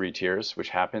 2 or 3 tiers, which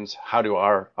happens, how do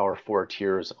our 4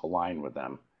 tiers align with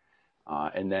them?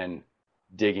 And then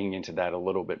digging into that a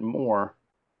little bit more,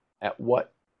 at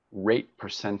what rate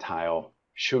percentile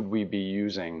should we be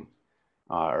using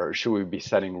or should we be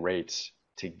setting rates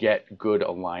to get good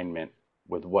alignment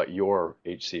with what your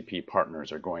HCP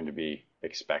partners are going to be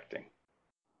expecting?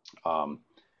 And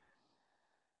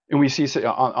we see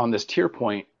on this tier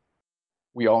point,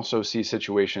 we also see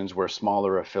situations where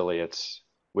smaller affiliates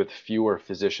with fewer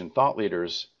physician thought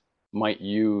leaders might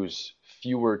use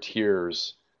fewer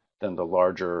tiers than the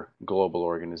larger global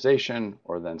organization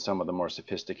or than some of the more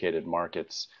sophisticated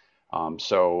markets.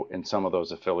 So in some of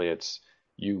those affiliates,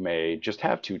 you may just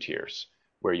have 2 tiers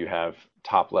where you have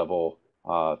top level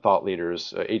thought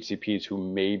leaders, HCPs who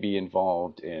may be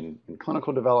involved in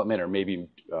clinical development or maybe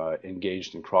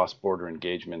engaged in cross-border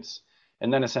engagements.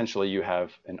 And then essentially you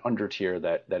have an under tier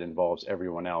that involves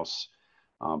everyone else,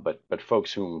 but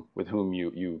folks with whom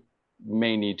you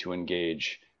may need to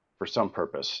engage for some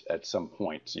purpose at some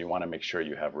point. So you want to make sure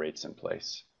you have rates in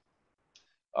place.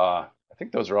 I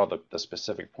think those are all the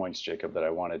specific points, Jacob, that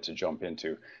I wanted to jump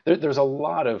into. There's a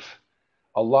lot of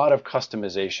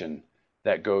customization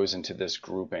that goes into this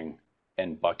grouping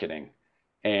and bucketing.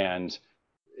 And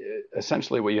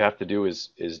essentially what you have to do is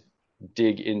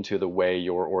dig into the way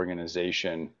your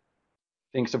organization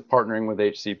thinks of partnering with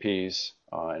HCPs,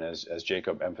 and as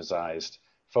Jacob emphasized,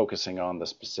 focusing on the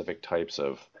specific types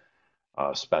of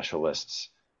specialists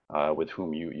with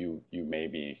whom you may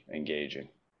be engaging.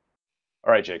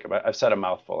 All right, Jacob, I've said a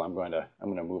mouthful. I'm going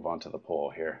to move on to the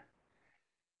poll here.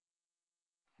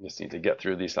 Just need to get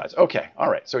through these slides. Okay, all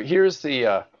right. So here's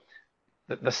the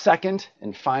second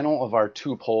and final of our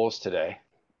 2 polls today.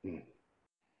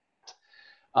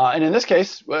 And in this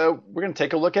case, we're going to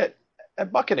take a look at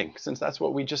bucketing, since that's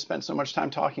what we just spent so much time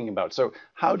talking about. So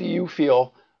how do you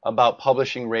feel about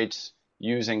publishing rates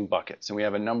using buckets? And we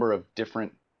have a number of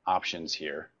different options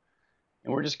here.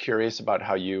 And we're just curious about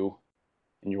how you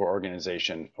and your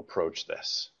organization approach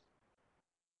this.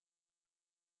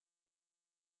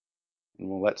 And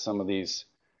we'll let some of these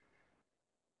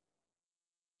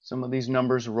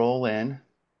numbers roll in.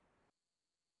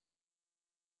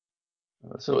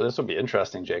 So this will be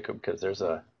interesting, Jacob, because there's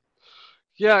a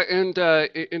Yeah,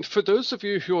 and for those of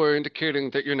you who are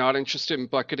indicating that you're not interested in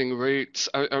bucketing rates,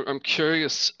 I'm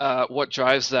curious what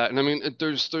drives that. And I mean,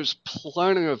 there's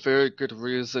plenty of very good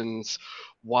reasons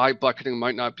why bucketing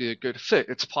might not be a good fit.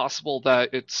 It's possible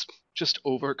that it's just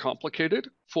overcomplicated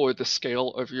for the scale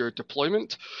of your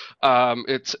deployment.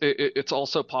 It's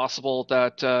also possible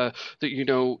that that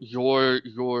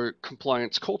your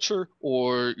compliance culture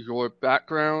or your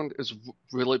background is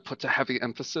really puts a heavy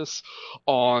emphasis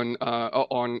on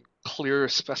clear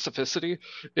specificity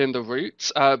in the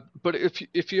rates. But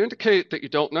if you indicate that you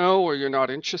don't know or you're not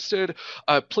interested,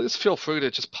 please feel free to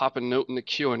just pop a note in the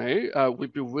Q&A.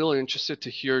 We'd be really interested to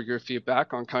hear your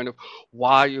feedback on kind of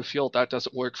why you feel that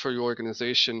doesn't work for your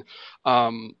organization.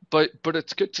 But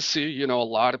it's good to see, a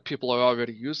lot of people are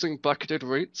already using bucketed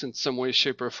rates in some way,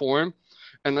 shape, or form,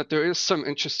 and that there is some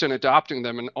interest in adopting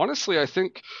them. And honestly, I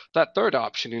think that third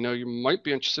option, you might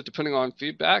be interested, depending on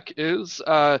feedback, is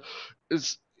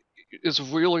is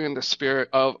really in the spirit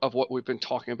of what we've been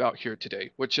talking about here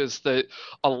today, which is that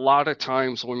a lot of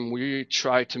times when we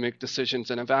try to make decisions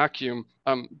in a vacuum,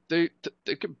 they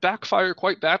could backfire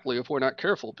quite badly if we're not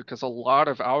careful, because a lot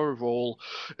of our role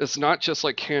is not just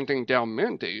like handing down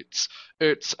mandates.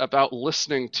 It's about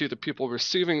listening to the people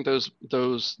receiving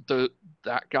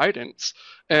that guidance,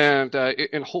 and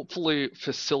hopefully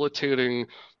facilitating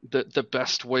the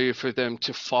best way for them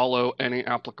to follow any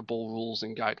applicable rules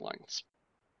and guidelines.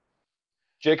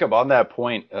 Jacob, on that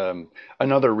point,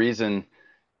 another reason,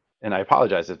 and I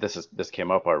apologize if this came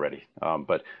up already,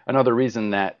 but another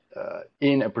reason that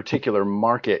in a particular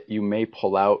market you may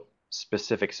pull out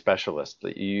specific specialists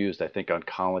that you used, I think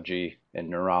oncology and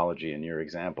neurology in your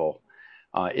example,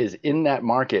 is in that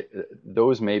market,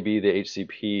 those may be the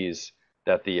HCPs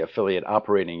that the affiliate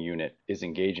operating unit is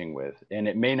engaging with. And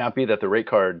it may not be that the rate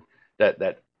card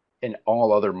that in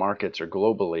all other markets or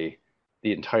globally,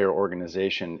 the entire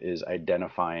organization is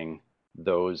identifying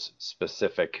those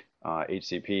specific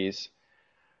HCPs.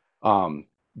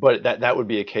 But that would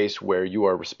be a case where you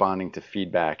are responding to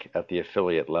feedback at the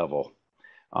affiliate level.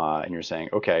 And you're saying,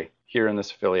 okay, here in this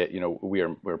affiliate,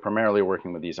 we're primarily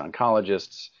working with these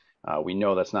oncologists. We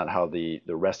know that's not how the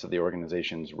rest of the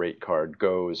organization's rate card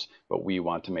goes, but we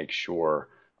want to make sure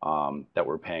that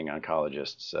we're paying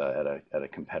oncologists at a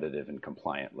competitive and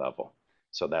compliant level.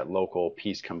 So that local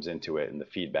piece comes into it, and the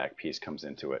feedback piece comes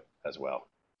into it as well.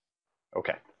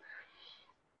 Okay.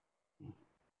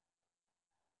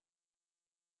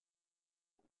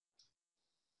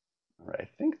 All right. I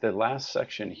think the last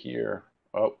section here.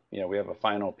 Oh, yeah, we have a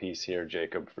final piece here,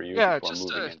 Jacob, for you Yeah, before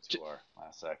moving into our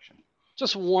last section.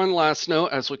 Just one last note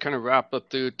as we kind of wrap up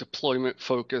the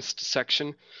deployment-focused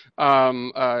section.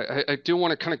 I do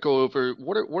want to kind of go over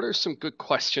what are some good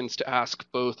questions to ask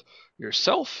both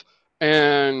yourself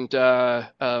and the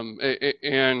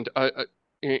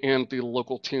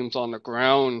local teams on the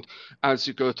ground as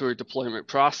you go through a deployment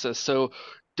process. So,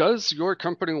 does your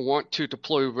company want to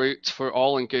deploy rates for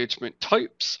all engagement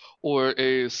types, or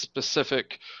a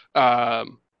specific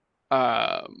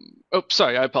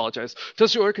sorry, I apologize.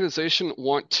 Does your organization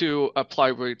want to apply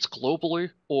rates globally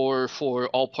or for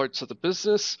all parts of the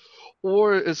business?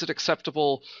 Or is it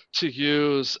acceptable to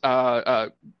use, a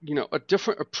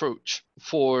different approach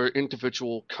for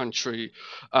individual country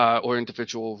or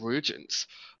individual regions?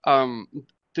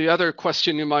 The other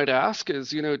question you might ask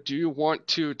is, do you want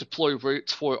to deploy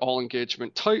rates for all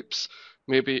engagement types,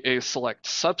 maybe a select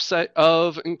subset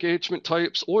of engagement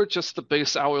types, or just the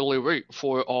base hourly rate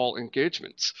for all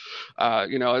engagements?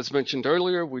 As mentioned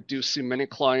earlier, we do see many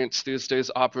clients these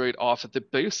days operate off of the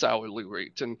base hourly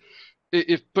rate. And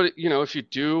if you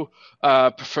do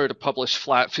prefer to publish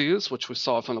flat fees, which we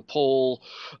saw from the poll,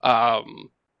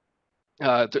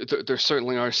 there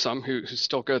certainly are some who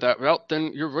still go that route,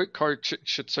 then your rate card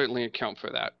should certainly account for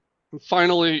that. And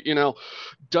finally,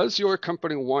 does your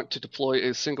company want to deploy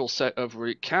a single set of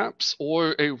rate caps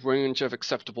or a range of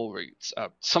acceptable rates?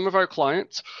 Some of our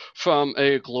clients, from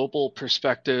a global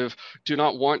perspective, do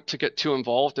not want to get too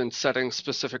involved in setting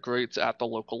specific rates at the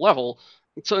local level.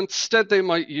 So instead, they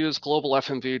might use global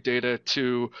FMV data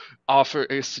to offer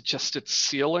a suggested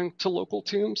ceiling to local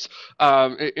teams.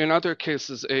 In other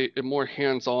cases, a more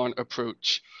hands-on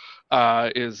approach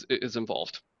is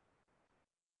involved.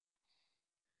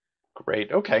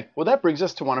 Great. Okay. Well, that brings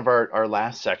us to one of our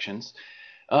last sections.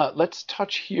 Let's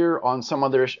touch here on some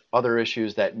other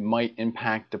issues that might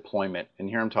impact deployment. And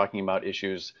here I'm talking about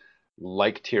issues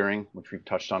like tiering, which we've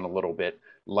touched on a little bit,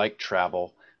 like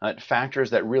travel,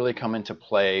 factors that really come into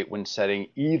play when setting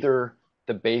either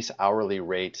the base hourly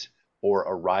rate or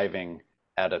arriving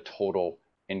at a total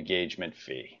engagement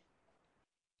fee.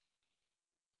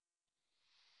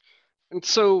 And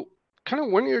so, kind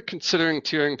of when you're considering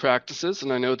tiering practices,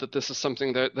 and I know that this is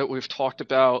something that we've talked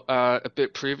about a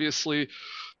bit previously,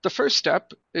 the first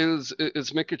step is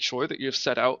making sure that you've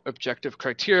set out objective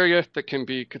criteria that can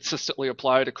be consistently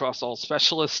applied across all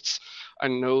specialists. I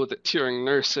know that tiering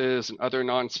nurses and other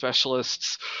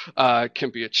non-specialists can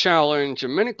be a challenge,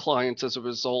 and many clients, as a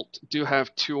result, do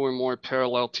have 2 or more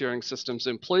parallel tiering systems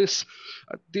in place.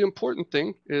 The important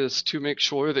thing is to make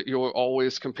sure that you're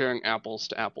always comparing apples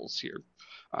to apples here.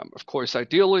 Of course,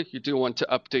 ideally, you do want to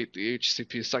update the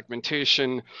HCP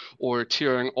segmentation or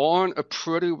tiering on a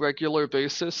pretty regular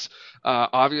basis.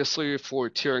 Obviously, for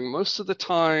tiering most of the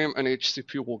time, an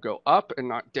HCP will go up and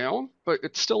not down. but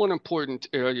it's still an important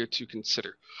area to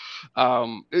consider.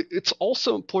 It's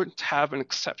also important to have an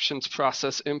exceptions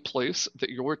process in place that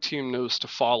your team knows to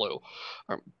follow.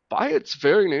 By its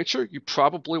very nature, you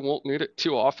probably won't need it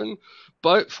too often,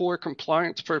 but for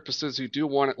compliance purposes, you do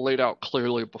want it laid out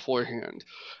clearly beforehand.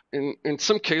 In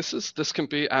some cases, this can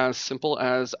be as simple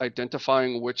as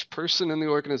identifying which person in the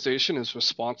organization is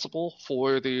responsible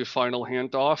for the final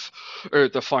handoff or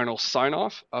the final sign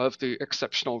off of the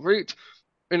exceptional rate.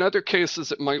 In other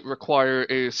cases, it might require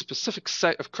a specific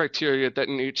set of criteria that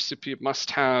an HCP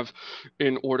must have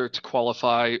in order to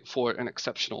qualify for an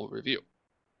exceptional review.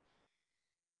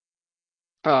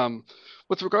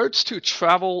 With regards to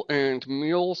travel and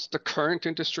meals, the current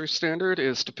industry standard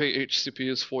is to pay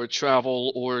HCPs for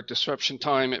travel or disruption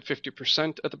time at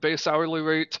 50% of the base hourly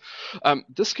rate.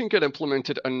 This can get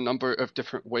implemented a number of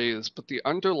different ways, but the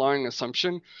underlying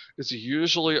assumption is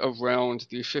usually around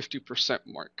the 50%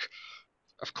 mark.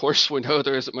 Of course, we know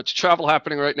there isn't much travel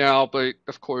happening right now, but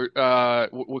of course,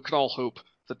 we can all hope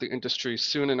that the industry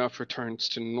soon enough returns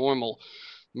to normal.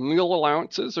 Meal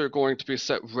allowances are going to be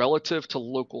set relative to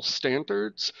local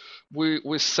standards.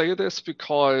 We say this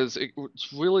because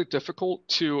it's really difficult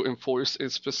to enforce a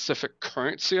specific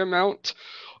currency amount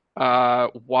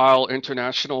while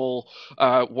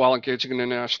engaging in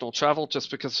international travel,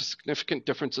 just because of significant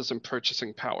differences in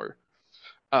purchasing power.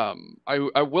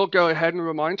 I will go ahead and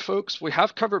remind folks, we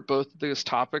have covered both of these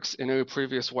topics in a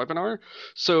previous webinar.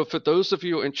 So for those of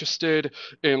you interested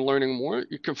in learning more,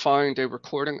 you can find a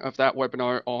recording of that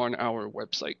webinar on our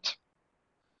website.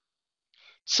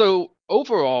 So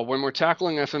overall, when we're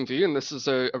tackling FMV, and this is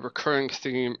a recurring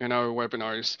theme in our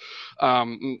webinars,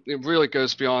 it really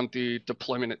goes beyond the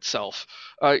deployment itself.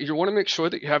 You want to make sure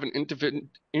that you have an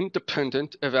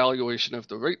independent evaluation of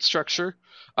the rate structure,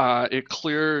 a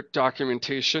clear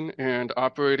documentation and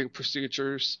operating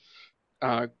procedures.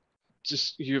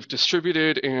 You've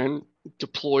distributed and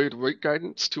deployed rate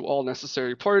guidance to all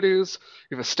necessary parties,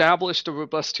 you've established a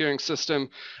robust tiering system,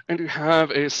 and you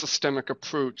have a systemic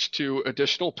approach to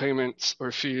additional payments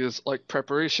or fees like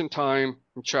preparation time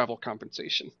and travel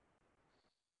compensation.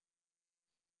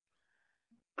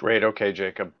 Great. Okay,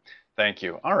 Jacob. Thank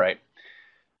you. All right.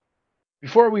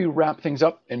 Before we wrap things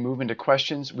up and move into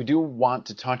questions, we do want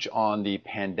to touch on the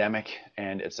pandemic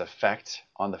and its effect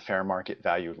on the fair market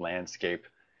value landscape.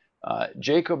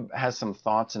 Jacob has some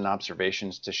thoughts and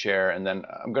observations to share, and then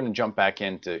I'm going to jump back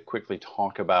in to quickly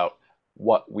talk about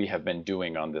what we have been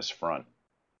doing on this front.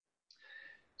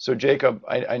 So Jacob,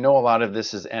 I know a lot of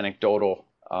this is anecdotal,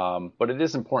 but it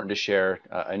is important to share.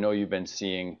 I know you've been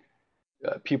seeing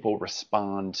people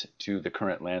respond to the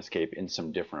current landscape in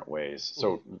some different ways.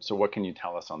 So what can you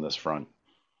tell us on this front?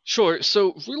 Sure.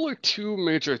 So really two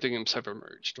major themes have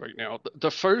emerged right now. The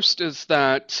first is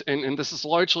that, and this is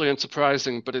largely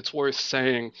unsurprising, but it's worth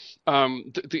saying,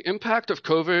 the impact of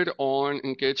COVID on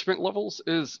engagement levels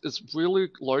is really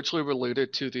largely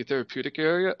related to the therapeutic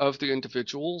area of the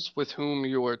individuals with whom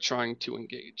you are trying to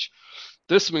engage.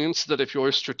 This means that if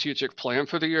your strategic plan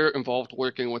for the year involved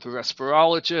working with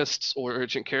respirologists or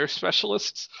urgent care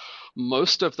specialists,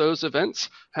 most of those events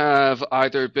have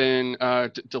either been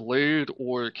delayed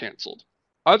or canceled.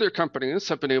 Other companies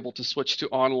have been able to switch to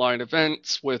online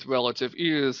events with relative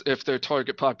ease if their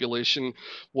target population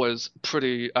was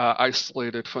pretty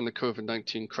isolated from the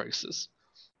COVID-19 crisis.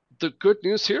 The good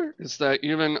news here is that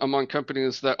even among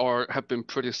companies that have been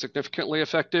pretty significantly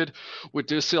affected, we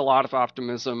do see a lot of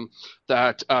optimism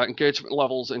that engagement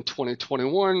levels in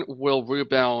 2021 will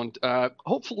rebound,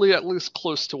 hopefully at least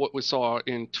close to what we saw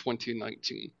in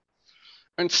 2019.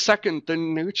 And second, the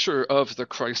nature of the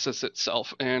crisis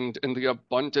itself and the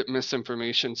abundant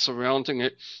misinformation surrounding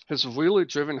it has really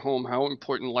driven home how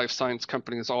important life science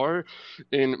companies are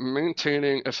in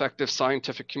maintaining effective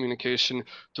scientific communication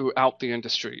throughout the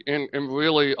industry, and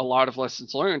really a lot of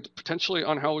lessons learned potentially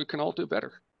on how we can all do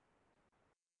better.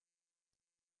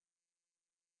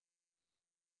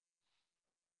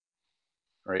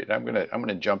 Great. I'm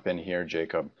gonna jump in here,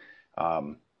 Jacob,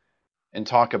 and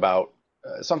talk about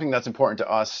something that's important to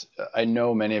us. I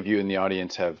know many of you in the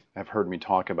audience have heard me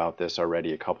talk about this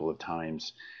already a couple of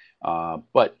times,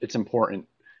 but it's important,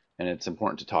 and it's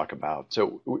important to talk about.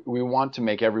 So we want to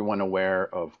make everyone aware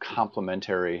of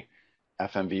complimentary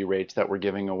FMV rates that we're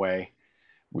giving away.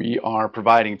 We are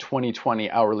providing 2020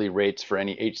 hourly rates for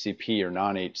any HCP or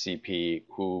non-HCP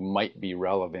who might be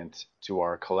relevant to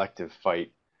our collective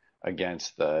fight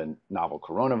against the novel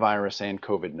coronavirus and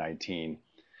COVID-19.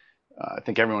 I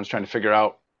think everyone's trying to figure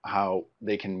out how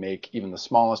they can make even the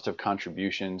smallest of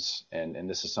contributions, and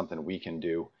this is something we can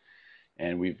do.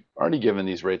 And we've already given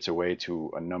these rates away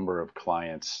to a number of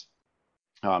clients.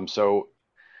 So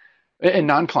and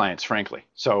non-clients, frankly.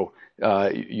 So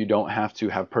you don't have to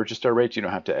have purchased our rates, you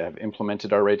don't have to have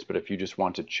implemented our rates, but if you just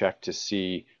want to check to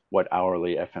see what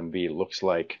hourly FMV looks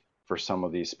like for some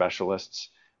of these specialists,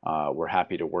 we're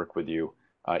happy to work with you.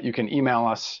 You can email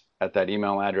us at that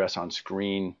email address on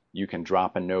screen. You can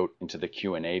drop a note into the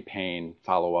Q&A pane,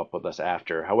 follow up with us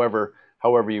after. However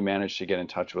you manage to get in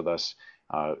touch with us,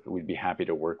 we'd be happy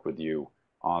to work with you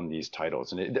on these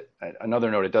titles. And another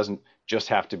note, it doesn't just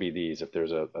have to be these. If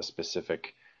there's a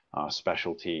specific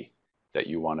specialty that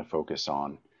you want to focus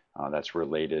on that's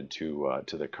related to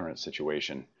the current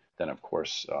situation, then of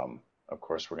course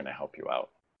we're going to help you out.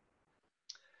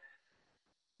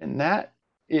 And that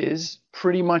is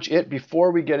pretty much it.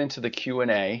 Before we get into the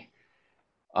Q&A,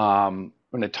 I'm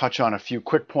going to touch on a few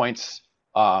quick points.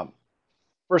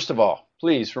 First of all,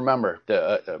 please remember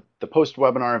the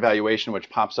post-webinar evaluation, which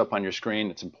pops up on your screen.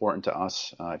 It's important to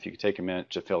us. If you could take a minute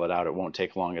to fill it out, it won't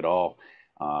take long at all,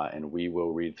 and we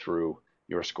will read through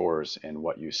your scores and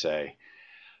what you say.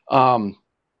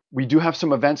 We do have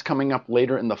some events coming up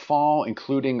later in the fall,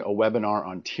 including a webinar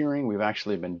on tiering. We've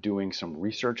actually been doing some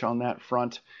research on that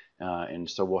front, and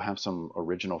so we'll have some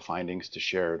original findings to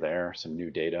share there, some new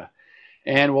data.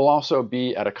 And we'll also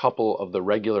be at a couple of the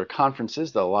regular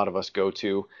conferences that a lot of us go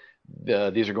to.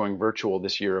 These are going virtual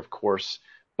this year, of course,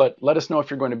 but let us know if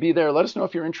you're going to be there. Let us know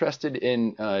if you're interested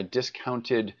in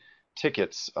discounted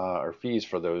tickets or fees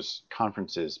for those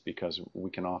conferences, because we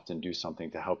can often do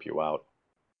something to help you out.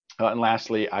 And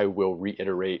lastly, I will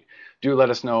reiterate, do let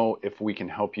us know if we can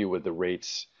help you with the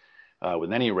rates,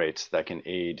 with any rates that can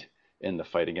aid in the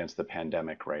fight against the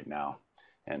pandemic right now.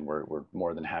 And we're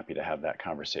more than happy to have that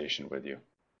conversation with you.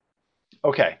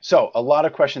 Okay, so a lot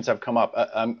of questions have come up.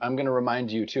 I'm going to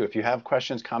remind you too, if you have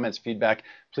questions, comments, feedback,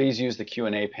 please use the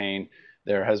Q&A pane.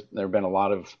 There have been a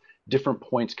lot of different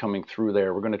points coming through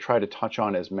there. We're going to try to touch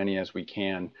on as many as we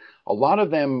can. A lot of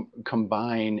them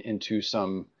combine into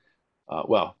some,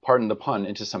 well, pardon the pun,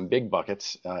 into some big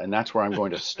buckets, and that's where I'm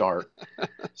going to start.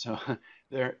 So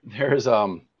there's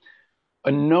a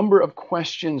number of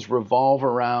questions revolve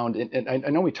around, and I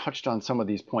know we touched on some of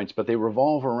these points, but they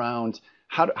revolve around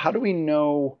how do we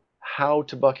know how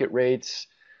to bucket rates?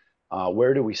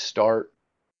 Where do we start?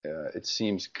 It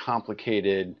seems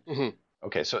complicated. Mm-hmm.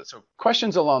 Okay, so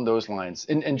questions along those lines.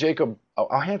 And Jacob,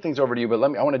 I'll hand things over to you, but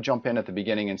I want to jump in at the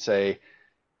beginning and say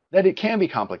that it can be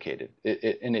complicated,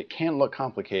 and it can look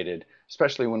complicated,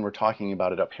 especially when we're talking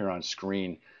about it up here on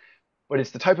screen. But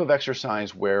it's the type of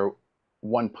exercise where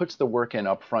one puts the work in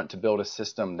up front to build a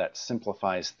system that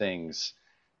simplifies things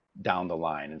down the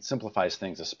line, and simplifies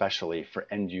things especially for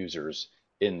end users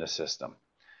in the system.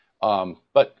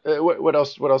 But what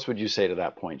else would you say to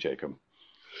that point, Jacob?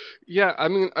 Yeah, I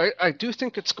mean, I do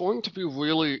think it's going to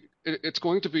be it's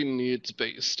going to be needs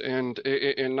based, and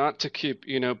not to keep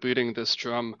beating this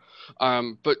drum,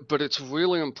 but it's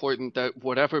really important that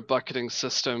whatever bucketing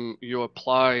system you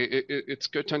apply, it's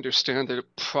good to understand that it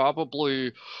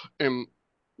probably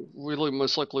really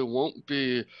most likely won't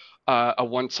be a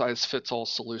one-size-fits-all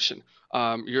solution.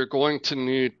 You're going to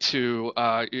need to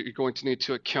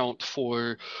account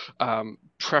for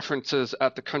preferences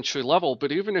at the country level.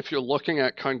 But even if you're looking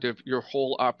at kind of your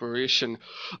whole operation,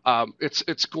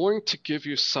 it's going to give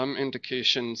you some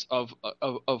indications of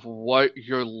what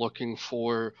you're looking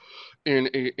for in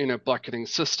a bucketing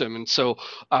system. And so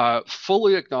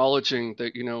fully acknowledging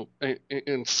that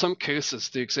in some cases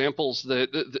the examples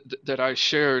that I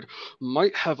shared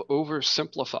might have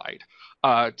oversimplified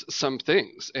some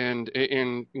things, and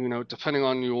depending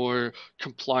on your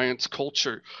compliance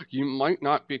culture, you might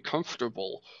not be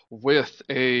comfortable with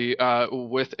a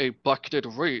bucketed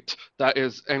rate that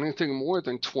is anything more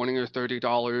than $20 or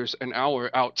 $30 an hour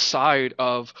outside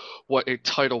of what a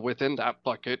title within that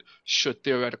bucket should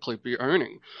theoretically be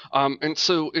earning. And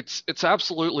so it's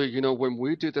absolutely, when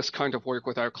we do this kind of work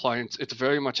with our clients, it's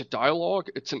very much a dialogue.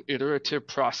 It's an iterative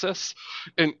process.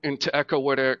 And to echo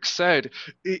what Eric said,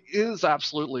 it is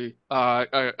absolutely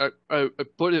a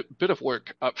bit of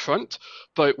work up front,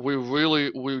 but we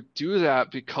do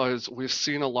that because we've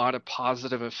seen a lot of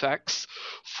positive effects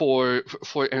for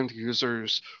end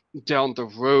users down the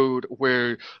road,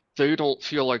 where they don't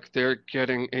feel like they're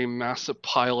getting a massive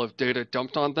pile of data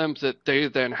dumped on them that they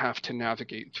then have to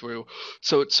navigate through.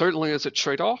 So it certainly is a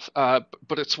trade-off,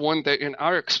 but it's one that in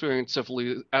our experience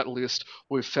at least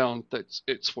we've found that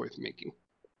it's worth making.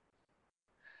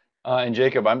 And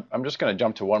Jacob, I'm just going to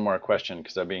jump to one more question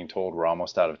because I'm being told we're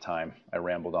almost out of time. I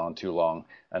rambled on too long,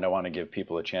 and I want to give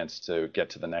people a chance to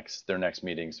get to their next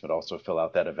meetings, but also fill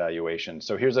out that evaluation.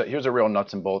 So here's a real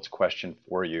nuts and bolts question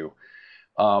for you.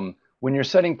 When you're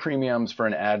setting premiums for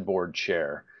an ad board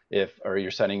chair, or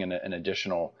you're setting an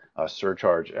additional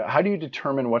surcharge. How do you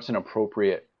determine what's an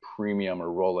appropriate premium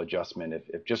or role adjustment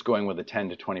if just going with a 10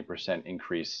 to 20%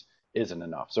 increase isn't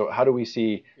enough? So how do we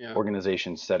see Yeah.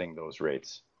 organizations setting those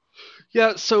rates?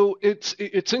 Yeah, so it's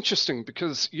interesting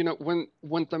because when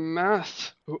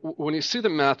you see the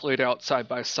math laid out side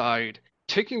by side,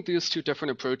 taking these two different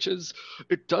approaches,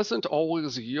 it doesn't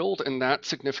always yield in that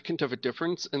significant of a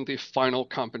difference in the final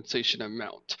compensation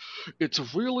amount.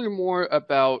 It's really more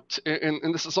about,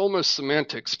 and this is almost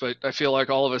semantics, but I feel like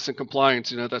all of us in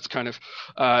compliance, that's kind of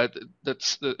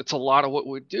it's a lot of what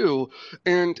we do,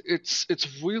 and it's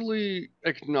really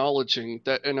acknowledging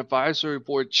that an advisory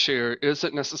board chair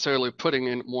isn't necessarily putting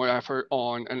in more effort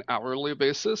on an hourly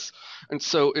basis. And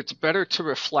so it's better to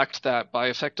reflect that by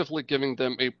effectively giving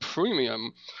them a premium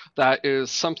that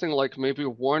is something like maybe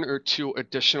 1 or 2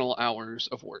 additional hours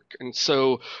of work. And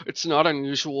so it's not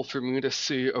unusual for me to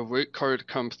see a rate card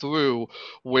come through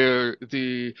where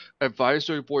the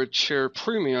advisory board chair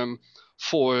premium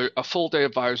for a full day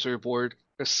advisory board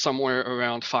is somewhere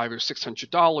around $500 or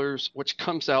 $600, which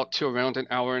comes out to around an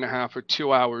hour and a half or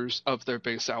 2 hours of their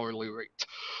base hourly rate.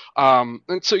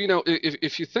 And so,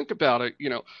 if you think about it,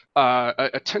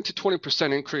 a 10 to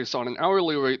 20% increase on an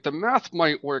hourly rate, the math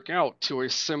might work out to a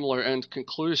similar end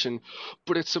conclusion,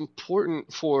 but it's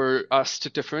important for us to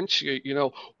differentiate,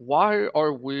 why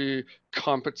are we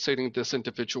compensating this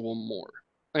individual more?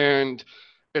 And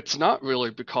it's not really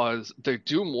because they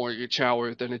do more each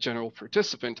hour than a general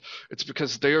participant. It's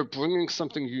because they are bringing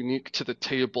something unique to the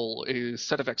table, a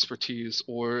set of expertise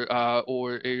or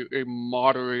a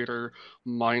moderator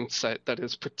mindset that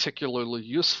is particularly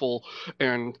useful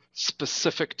and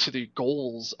specific to the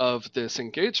goals of this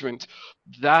engagement.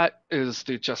 That is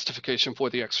the justification for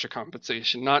the extra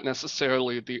compensation, not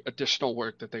necessarily the additional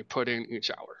work that they put in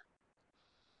each hour.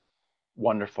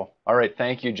 Wonderful. All right.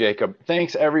 Thank you, Jacob.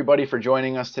 Thanks, everybody, for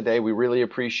joining us today. We really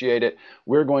appreciate it.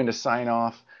 We're going to sign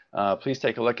off. Please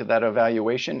take a look at that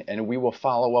evaluation, and we will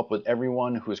follow up with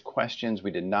everyone whose questions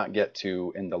we did not get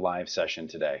to in the live session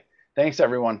today. Thanks,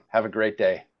 everyone. Have a great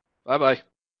day. Bye bye.